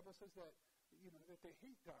 The Bible says that, that they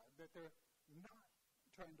hate God, that they're not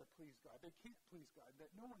trying to please God. They can't please God,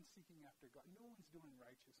 that no one's seeking after God. No one's doing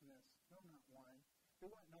righteousness. No, not one. They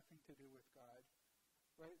want nothing to do with God.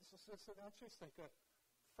 Right? So that's just like a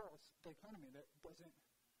false dichotomy that doesn't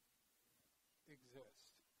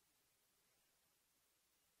exist.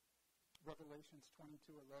 Revelations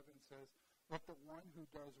 22:11 says, let the one who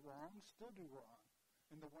does wrong still do wrong,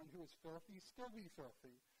 and the one who is filthy still be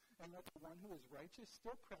filthy, and let the one who is righteous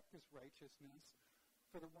still practice righteousness,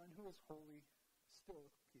 for the one who is holy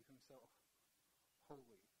still keep himself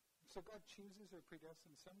holy. So God chooses or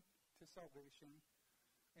predestines some to salvation,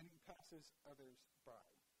 and he passes others by.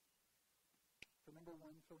 For number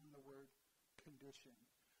one, fill in the word condition.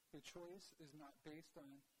 The choice is not based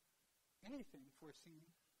on anything foreseen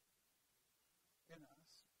in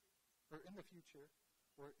us, or in the future,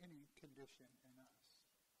 or any condition in us.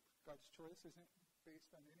 God's choice isn't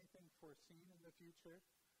based on anything foreseen in the future,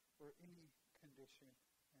 or any condition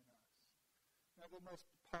in us. Now, the most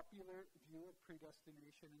popular view of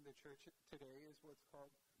predestination in the church today is what's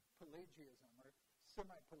called Pelagianism, or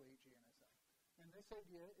semi-Pelagianism. And this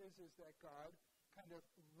idea is that God kind of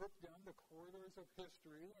looked down the corridors of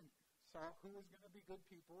history and saw who was going to be good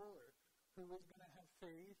people, or who was going to have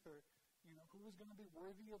faith, or who was going to be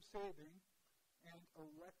worthy of saving, and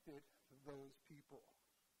elected those people.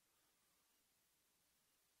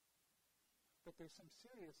 But there's some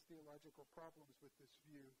serious theological problems with this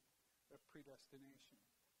view of predestination.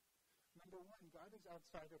 Number one, God is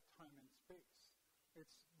outside of time and space.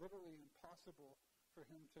 It's literally impossible for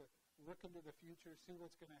him to look into the future, see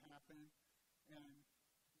what's going to happen, and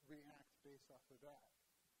react based off of that.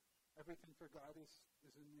 Everything for God is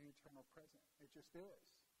in the eternal present. It just is.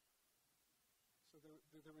 So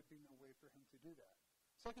there would be no way for him to do that.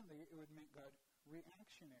 Secondly, it would make God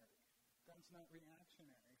reactionary. God's not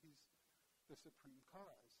reactionary. He's the supreme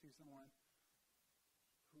cause. He's the one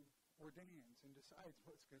who ordains and decides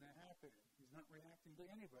what's going to happen. He's not reacting to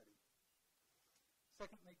anybody.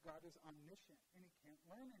 Secondly, God is omniscient, and he can't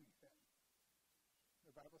learn anything.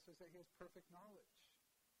 The Bible says that he has perfect knowledge.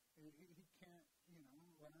 He can't,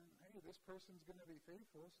 learn, hey, this person's going to be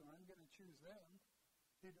faithful, so I'm going to choose them.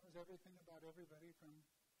 He knows everything about everybody from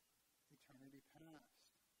eternity past.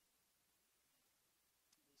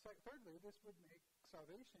 So, thirdly, this would make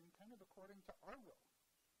salvation kind of according to our will.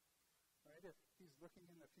 Right? If he's looking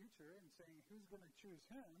in the future and saying who's going to choose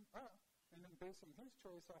him, and then basing his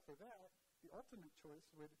choice off of that, the ultimate choice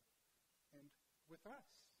would end with us.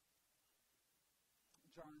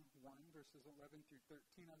 John 1, verses 11 through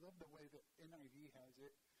 13. I love the way that NIV has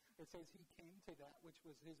it. It says, he came to that which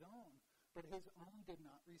was his own, but his own did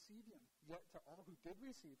not receive him. Yet to all who did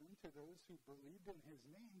receive him, to those who believed in his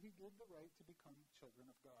name, he gave the right to become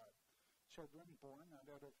children of God. Children born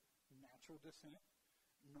not out of natural descent,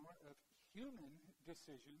 nor of human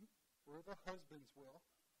decision, or of a husband's will,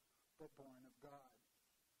 but born of God.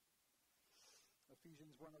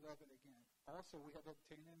 Ephesians 1:11 again. Also we have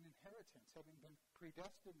obtained an inheritance, having been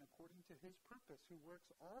predestined according to his purpose, who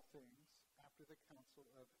works all things after the counsel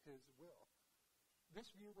of his will.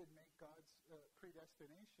 This view would make God's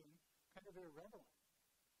predestination kind of irrelevant.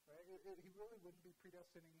 Right? He really wouldn't be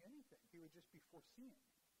predestining anything. He would just be foreseeing.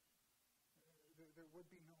 There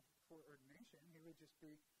would be no foreordination. He would just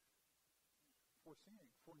be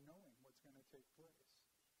foreseeing, foreknowing what's going to take place.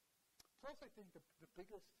 Plus, I think the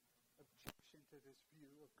biggest objection to this view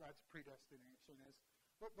of God's predestination is,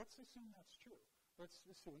 let's assume that's true. Let's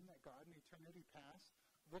assume that God in eternity past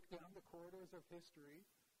looked down the corridors of history.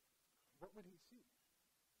 What would he see?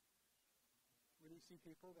 Would he see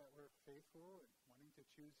people that were faithful and wanting to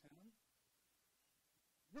choose him?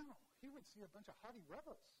 No, he would see a bunch of haughty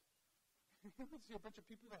rebels. He would see a bunch of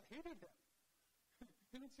people that hated him.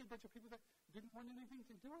 He would see a bunch of people that didn't want anything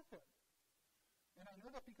to do with him. And I know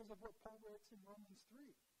that because of what Paul writes in Romans 3.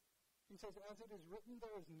 He says, as it is written,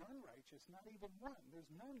 there is none righteous, not even one.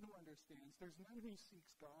 There's none who understands. There's none who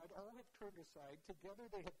seeks God. All have turned aside.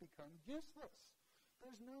 Together they have become useless.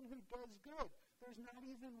 There's none who does good. There's not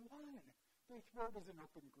even one. Their throat is an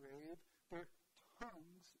open grave. Their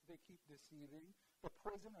tongues they keep deceiving. The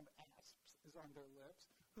poison of asps is on their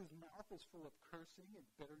lips, whose mouth is full of cursing and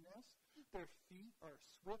bitterness. Their feet are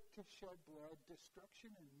swift to shed blood.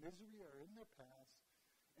 Destruction and misery are in their paths,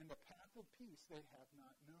 and the path of peace they have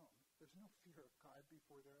not known. There's no fear of God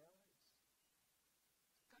before their eyes.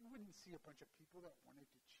 God You wouldn't see a bunch of people that wanted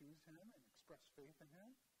to choose him and express faith in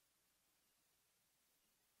him.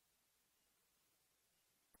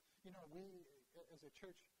 You know, we, as a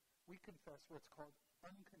church, we confess what's called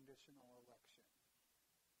unconditional election.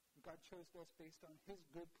 God chose us based on his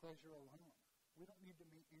good pleasure alone. We don't need to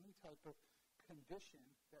meet any type of condition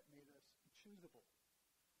that made us choosable.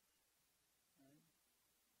 Right?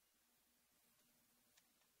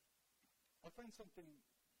 I find something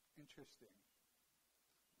interesting.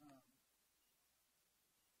 I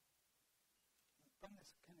find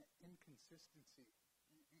this kind of inconsistency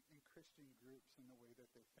in Christian groups in the way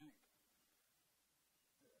that they think.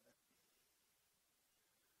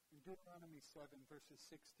 In Deuteronomy 7, verses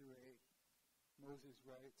 6 through 8, Moses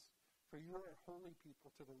writes, "For you are a holy people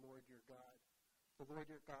to the Lord your God. The Lord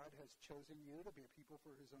your God has chosen you to be a people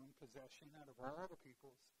for his own possession out of all the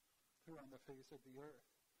peoples who are on the face of the earth.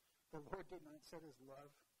 The Lord did not set his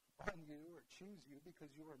love on you or choose you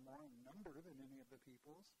because you were more in number than any of the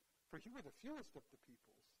peoples, for you were the fewest of the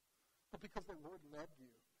peoples, but because the Lord loved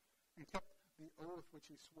you and kept the oath which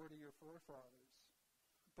he swore to your forefathers.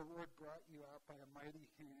 The Lord brought you out by a mighty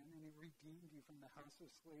hand, and he redeemed you from the house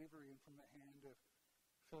of slavery and from the hand of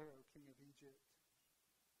Pharaoh, king of Egypt."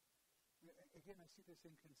 Again, I see this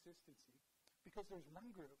inconsistency, because there's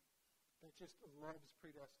one group that just loves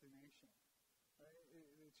predestination. Right?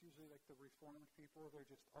 It's usually like the Reformed people. They're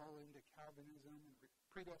just all into Calvinism and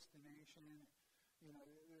predestination. You know,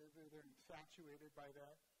 they're infatuated by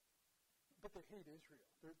that. But they hate Israel.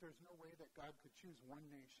 There's no way that God could choose one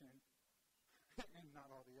nation and not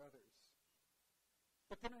all the others.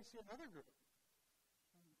 But then I see another group,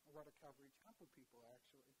 a lot of Calvary Chapel people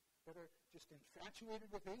actually, that are just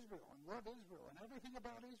infatuated with Israel and love Israel and everything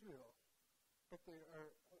about Israel. But they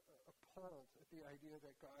are appalled at the idea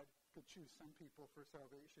that God could choose some people for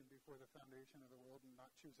salvation before the foundation of the world and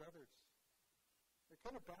not choose others. It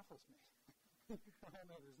kind of baffles me. I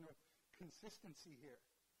know there's no consistency here.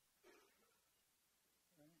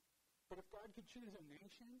 But if God could choose a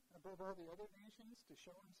nation above all the other nations to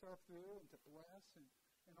show himself through and to bless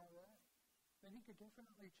and all that, then he could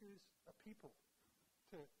definitely choose a people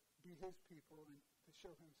to be his people and to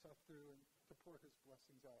show himself through and to pour his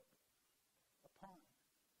blessings out upon.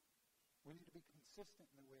 We need to be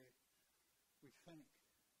consistent in the way we think.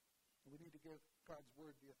 We need to give God's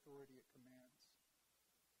word the authority it commands.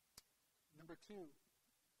 Number 2,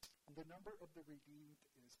 the number of the redeemed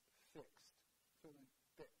is fixed. Fill in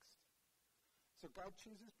fixed. So God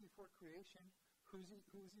chooses before creation who's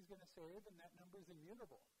he's going to save, and that number is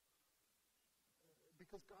immutable.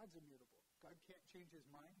 Because God's immutable. God can't change his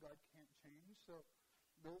mind. God can't change. So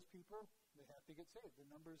those people, they have to get saved. The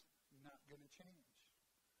number's not going to change.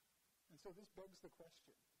 And so this begs the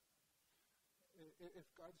question. If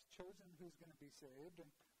God's chosen who's going to be saved, and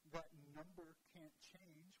that number can't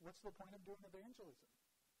change, what's the point of doing evangelism?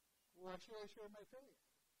 Why should I share my faith?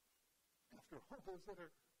 After all, those that are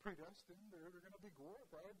predestined, they're going to be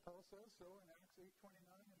glorified. Paul says so in Acts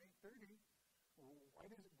 8:29 and 8:30.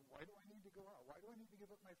 Why do I need to go out? Why do I need to give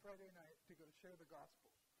up my Friday night to go share the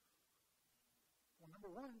gospel? Well, number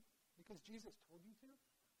 1, because Jesus told you to.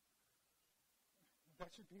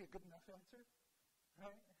 That should be a good enough answer,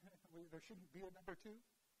 right? There shouldn't be a number 2.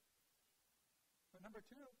 But number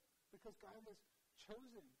 2, because God has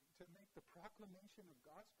chosen to make the proclamation of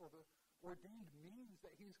gospel the ordained means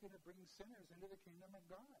that he's going to bring sinners into the kingdom of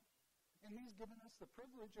God. And he's given us the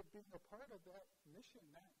privilege of being a part of that mission,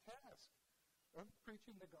 that task of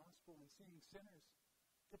preaching the gospel and seeing sinners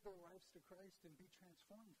give their lives to Christ and be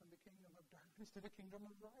transformed from the kingdom of darkness to the kingdom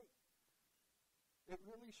of light. It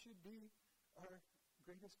really should be our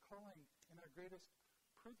greatest calling and our greatest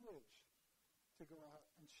privilege to go out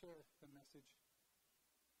and share the message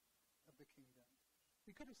of the kingdom.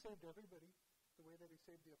 He could have saved everybody the way that he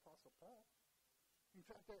saved the Apostle Paul. In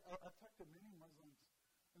fact, I've talked to many Muslims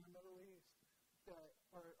in the Middle East that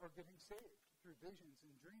are getting saved through visions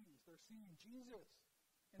and dreams. They're seeing Jesus,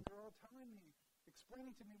 and they're all telling me,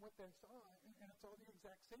 explaining to me what they saw, and it's all the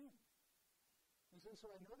exact same. And so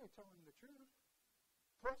I know they're telling the truth.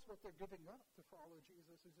 Plus, what they're giving up to follow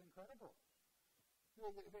Jesus is incredible.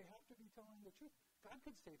 They have to be telling the truth. God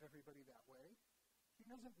could save everybody that way. He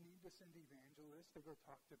doesn't need to send evangelists to go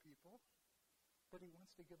talk to people. But he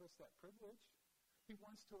wants to give us that privilege. He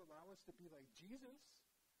wants to allow us to be like Jesus.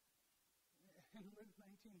 In Luke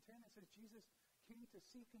 19:10, it says Jesus came to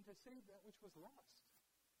seek and to save that which was lost.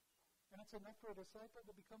 And it's enough for a disciple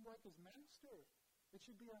to become like his master. It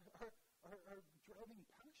should be our driving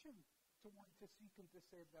passion to want to seek and to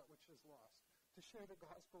save that which is lost, to share the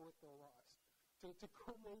gospel with the lost, to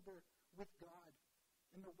co-labor with God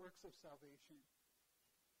in the works of salvation.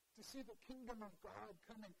 To see the kingdom of God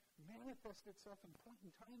come and manifest itself in point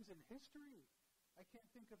in times in history. I can't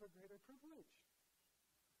think of a greater privilege.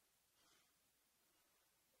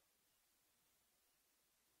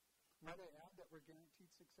 Might I add that we're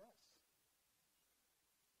guaranteed success?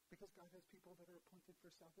 Because God has people that are appointed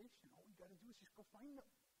for salvation. All we got to do is just go find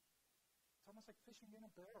them. It's almost like fishing in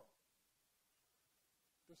a barrel.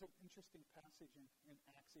 There's an interesting passage in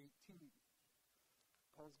Acts 18.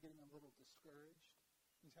 Paul's getting a little discouraged.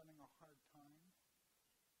 He's having a hard time.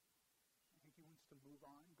 I think he wants to move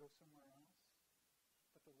on, go somewhere else.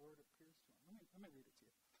 But the Lord appears to him. Let me read it to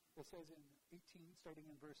you. It says in 18, starting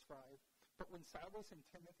in verse 5, "But when Silas and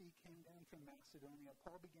Timothy came down from Macedonia,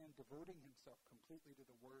 Paul began devoting himself completely to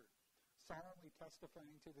the word, solemnly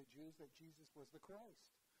testifying to the Jews that Jesus was the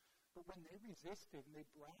Christ. But when they resisted and they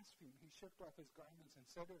blasphemed, he shook off his garments and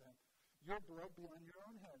said to them, 'Your blood be on your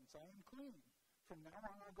own heads. I am clean. From now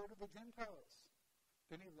on I'll go to the Gentiles.'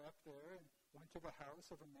 Then he left there and went to the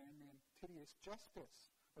house of a man named Titius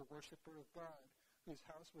Justus, a worshiper of God, whose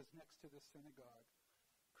house was next to the synagogue.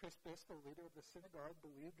 Crispus, the leader of the synagogue,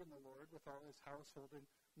 believed in the Lord with all his household, and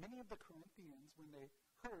many of the Corinthians, when they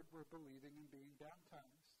heard, were believing and being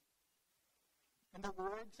baptized. And the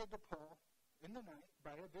Lord said to Paul in the night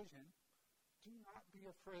by a vision, 'Do not be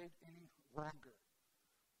afraid any longer,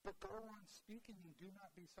 but go on speaking and do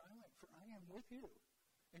not be silent, for I am with you,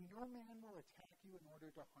 and no man will attack you in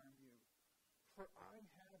order to harm you. For I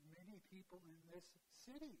have many people in this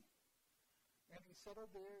city.' And he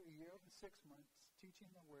settled there a year and 6 months,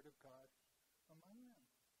 teaching the word of God among them."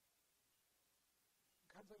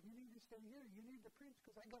 God's like, you need to stay here. You need to preach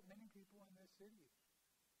because I got many people in this city.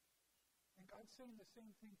 And God's saying the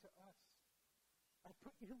same thing to us. I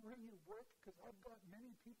put you where you work because I've got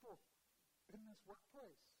many people in this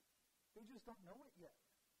workplace. They just don't know it yet.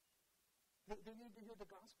 They need to hear the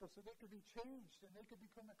gospel so they could be changed and they could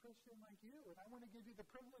become a Christian like you. And I want to give you the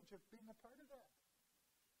privilege of being a part of that.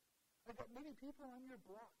 I've got many people on your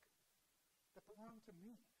block that belong to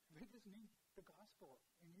me. They just need the gospel,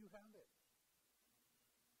 and you have it.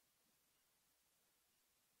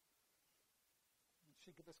 It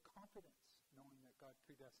should give us confidence knowing that God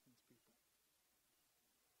predestines people.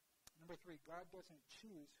 Number 3, God doesn't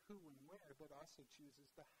choose who and where, but also chooses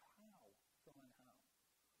the how. Fill in how.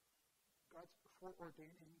 God's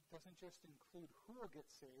foreordaining doesn't just include who will get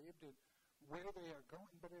saved and where they are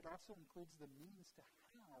going, but it also includes the means to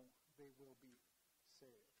how they will be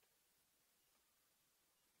saved.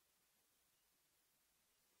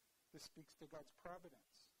 This speaks to God's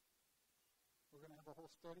providence. We're going to have a whole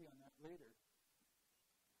study on that later.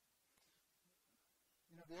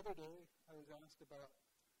 You know, the other day I was asked about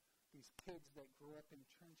these kids that grew up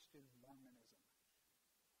entrenched in Mormonism.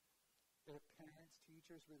 Their parents,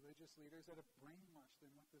 teachers, religious leaders that have brainwashed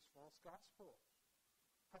them with this false gospel.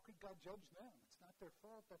 How could God judge them? It's not their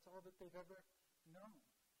fault. That's all that they've ever known.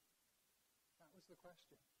 That was the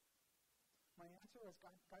question. My answer was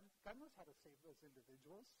God knows how to save those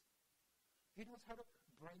individuals. He knows how to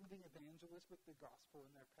bring the evangelists with the gospel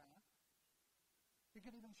in their path. He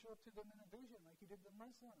could even show up to them in a vision like he did the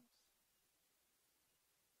Muslims.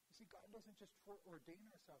 You see, God doesn't just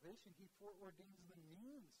foreordain our salvation. He foreordains the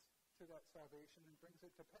means to that salvation and brings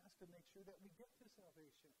it to pass to make sure that we get to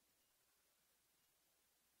salvation.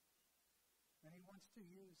 And he wants to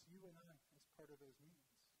use you and I as part of those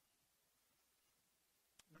means.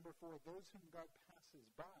 Number 4, those whom God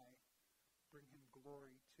passes by bring him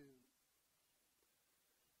glory too.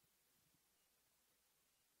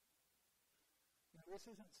 Now, this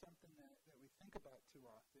isn't something that we think about too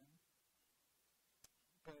often,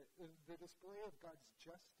 but the display of God's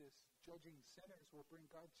justice judging sinners will bring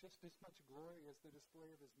God just as much glory as the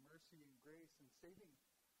display of his mercy and grace and saving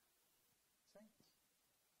saints.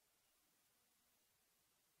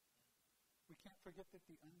 We can't forget that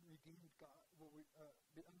the unredeemed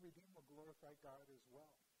will glorify God as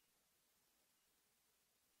well.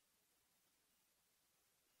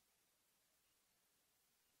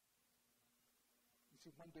 You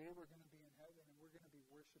see, one day we're going to be in heaven and we're going to be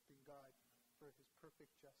worshiping God for his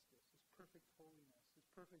perfect justice, his perfect holiness, his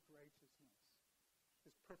perfect righteousness,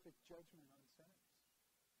 his perfect judgment on sinners.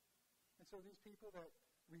 And so these people that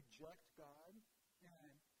reject God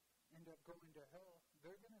and end up going to hell,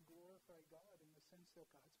 they're going to glorify God in the sense that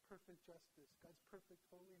God's perfect justice, God's perfect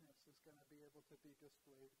holiness is going to be able to be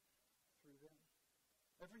displayed through them.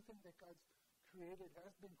 Everything that God's created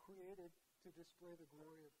has been created to display the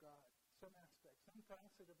glory of God. Some aspect, some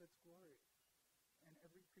facet of its glory. And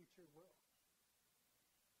every creature will.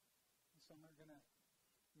 And some are going to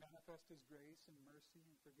manifest his grace and mercy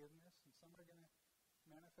and forgiveness, and some are going to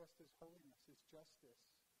manifest his holiness, his justice,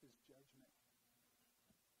 his judgment.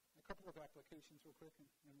 A couple of applications real quick,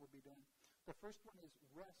 and we'll be done. The first one is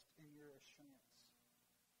rest in your assurance.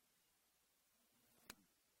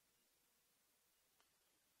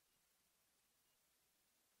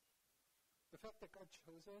 The fact that God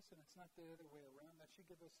chose us, and it's not the other way around, that should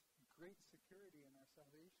give us great security in our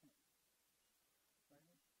salvation.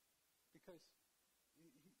 Right? Because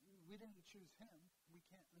we didn't choose him. We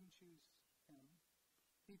can't unchoose him.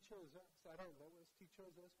 He chose us at our lowest. He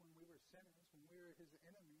chose us when we were sinners, when we were his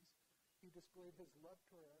enemies. He displayed his love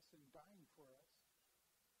toward us in dying for us.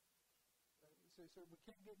 So we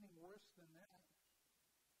can't get any worse than that.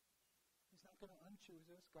 He's not going to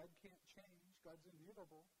unchoose us. God can't change. God's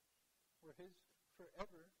immutable. We're his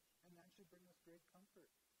forever, and that should bring us great comfort.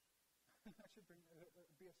 That should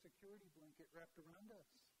be a security blanket wrapped around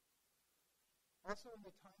us. Also, in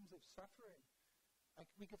the times of suffering,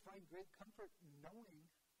 we can find great comfort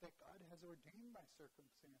knowing that God has ordained my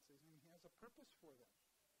circumstances, and he has a purpose for them.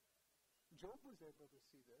 Job was able to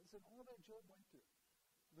see this, and all that Job went through,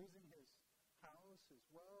 losing his house, his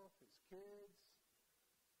wealth, his kids,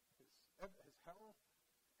 his health,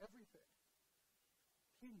 everything.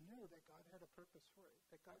 He knew that God had a purpose for it,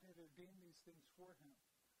 that God had ordained these things for him,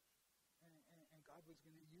 and God was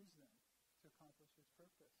going to use them to accomplish his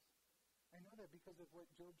purpose. I know that because of what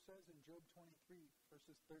Job says in Job 23,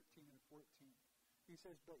 verses 13 and 14. He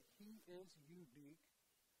says, but he is unique,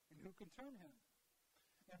 and who can turn him?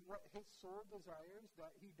 And what his soul desires,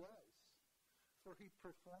 that he does. For he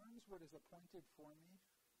performs what is appointed for me,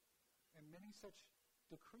 and many such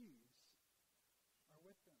decrees are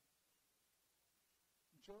with him.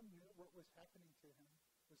 Job knew what was happening to him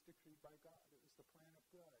was decreed by God. It was the plan of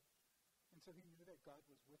God. And so he knew that God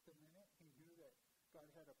was with him in it. He knew that God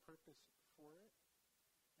had a purpose for it.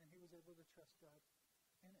 And he was able to trust God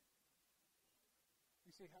in it.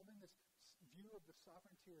 You see, having this view of the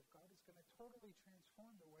sovereignty of God is going to totally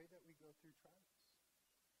transform the way that we go through trials.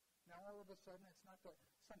 Now all of a sudden it's not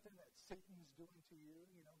something that Satan's doing to you.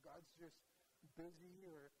 You know, God's just busy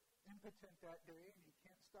or impotent that day and he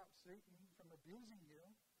can't stop Satan from abusing you.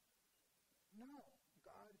 No,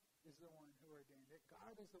 God is the one who ordained it.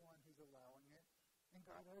 God is the one who's allowing it. And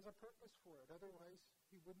God has a purpose for it. Otherwise,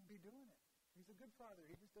 he wouldn't be doing it. He's a good father.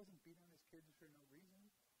 He just doesn't beat on his kids for no reason.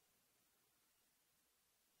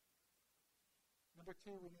 Number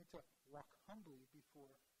 2, we need to walk humbly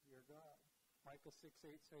before your God. Micah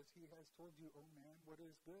 6:8 says, he has told you, O man, what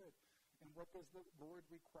is good. And what does the Lord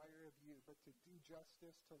require of you but to do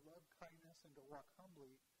justice, to love kindness, and to walk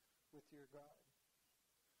humbly with your God?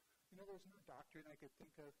 You know, there's no doctrine I could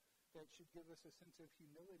think of that should give us a sense of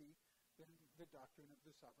humility than the doctrine of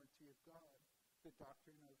the sovereignty of God, the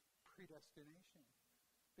doctrine of predestination.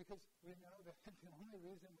 Because we know that the only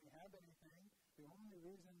reason we have anything, the only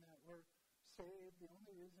reason that we're saved, the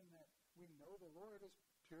only reason that we know the Lord is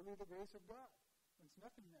purely the grace of God. It's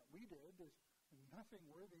nothing that we did. There's nothing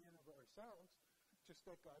worthy in of ourselves, just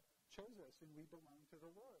that God chose us and we belong to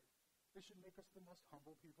the Lord. This should make us the most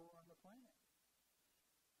humble people on the planet.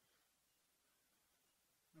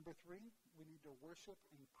 Number 3, we need to worship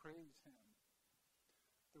and praise him.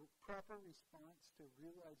 The proper response to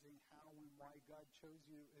realizing how and why God chose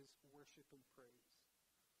you is worship and praise.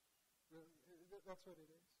 Really, that's what it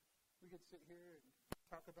is. We could sit here and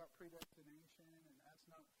talk about predestination and that's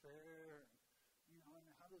not fair, and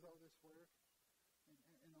how does all this work,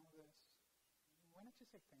 and all this. Why not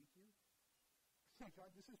just say thank you? Say,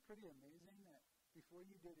 God, this is pretty amazing that before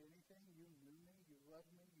you did anything, you knew me, you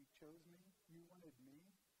loved me, you chose me, you wanted me.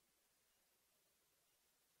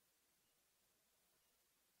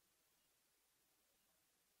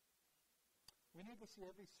 We need to see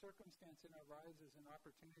every circumstance in our lives as an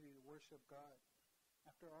opportunity to worship God.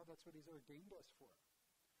 After all, that's what he's ordained us for.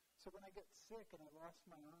 So when I get sick and I lost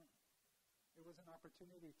my arm, it was an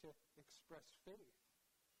opportunity to express faith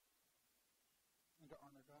and to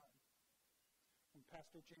honor God. When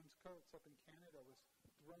Pastor James Coates up in Canada was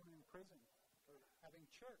thrown in prison for having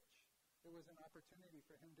church, it was an opportunity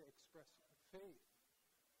for him to express faith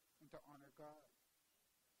and to honor God.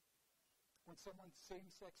 When someone's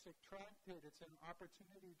same-sex attracted, it's an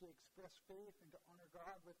opportunity to express faith and to honor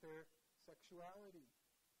God with their sexuality.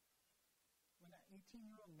 When that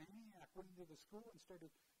 18-year-old maniac went into the school and started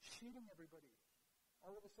shooting everybody,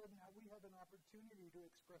 all of a sudden now we have an opportunity to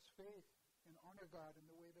express faith and honor God in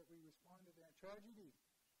the way that we respond to that tragedy.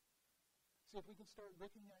 So if we can start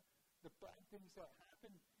looking at the bad things that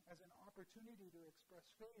happen as an opportunity to express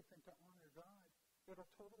faith and to honor God, it'll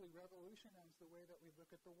totally revolutionize the way that we look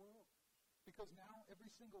at the world. Because now every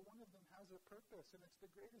single one of them has a purpose, and it's the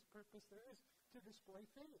greatest purpose there is to display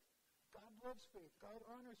faith. God loves faith. God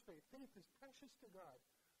honors faith. Faith is precious to God.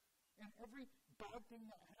 And every bad thing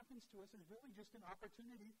that happens to us is really just an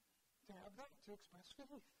opportunity to have that, to express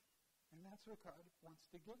faith. And that's what God wants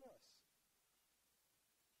to give us.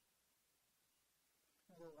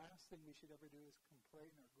 Now, the last thing we should ever do is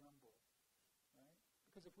complain or grumble, right?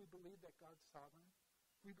 Because if we believe that God's sovereign,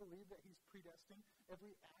 we believe that He's predestined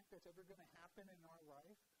every act that's ever going to happen in our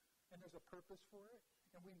life, and there's a purpose for it,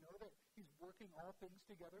 and we know that He's working all things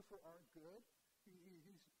together for our good.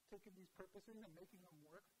 He's taking these purposes and making them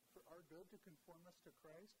work for our good to conform us to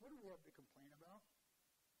Christ. What do we have to complain about?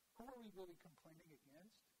 Who are we really complaining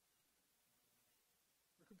against?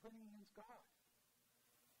 We're complaining against God.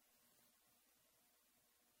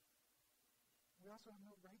 We also have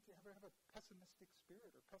no right to ever have a pessimistic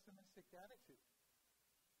spirit or pessimistic attitude.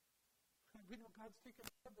 We know God's taken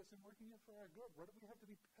care of us and working it for our good. What do we have to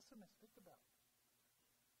be pessimistic about?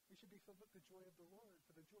 We should be filled with the joy of the Lord,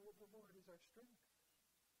 for the joy of the Lord is our strength.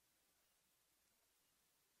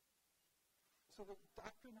 So the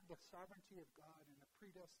doctrine of the sovereignty of God and the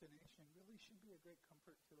predestination really should be a great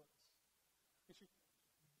comfort to us. It should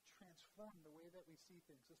transform the way that we see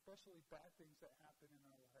things, especially bad things that happen in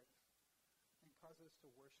our life, and cause us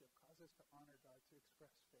to worship, cause us to honor God, to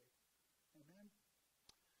express faith. Amen?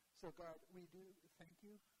 So God, we do thank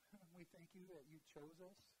you. We thank you that you chose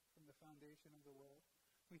us from the foundation of the world.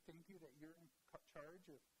 We thank you that you're in charge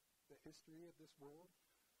of the history of this world,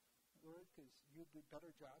 Lord, because you do a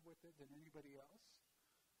better job with it than anybody else.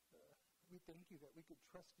 We thank you that we could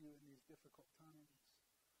trust you in these difficult times,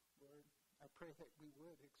 Lord. I pray that we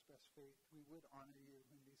would express faith. We would honor you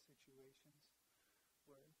in these situations,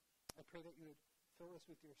 Lord. I pray that you would fill us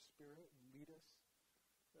with your Spirit and lead us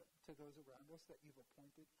to those around us that you've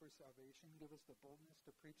appointed for salvation. Give us the boldness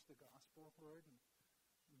to preach the gospel, Lord, and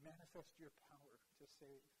manifest your power to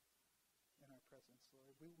save in our presence,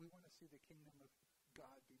 Lord. We want to see the kingdom of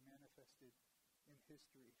God be manifested in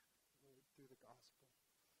history, Lord, through the gospel.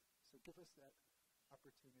 So give us that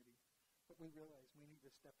opportunity. But we realize we need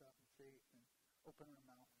to step out in faith and open our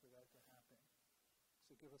mouth for that to happen.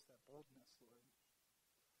 So give us that boldness, Lord.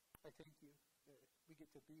 I thank you that we get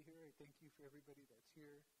to be here. I thank you for everybody that's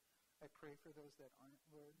here. I pray for those that aren't,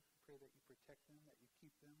 Lord. I pray that you protect them, that you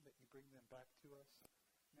keep them, that you bring them back to us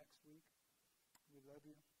next week. We love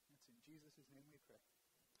you. It's in Jesus' name we pray.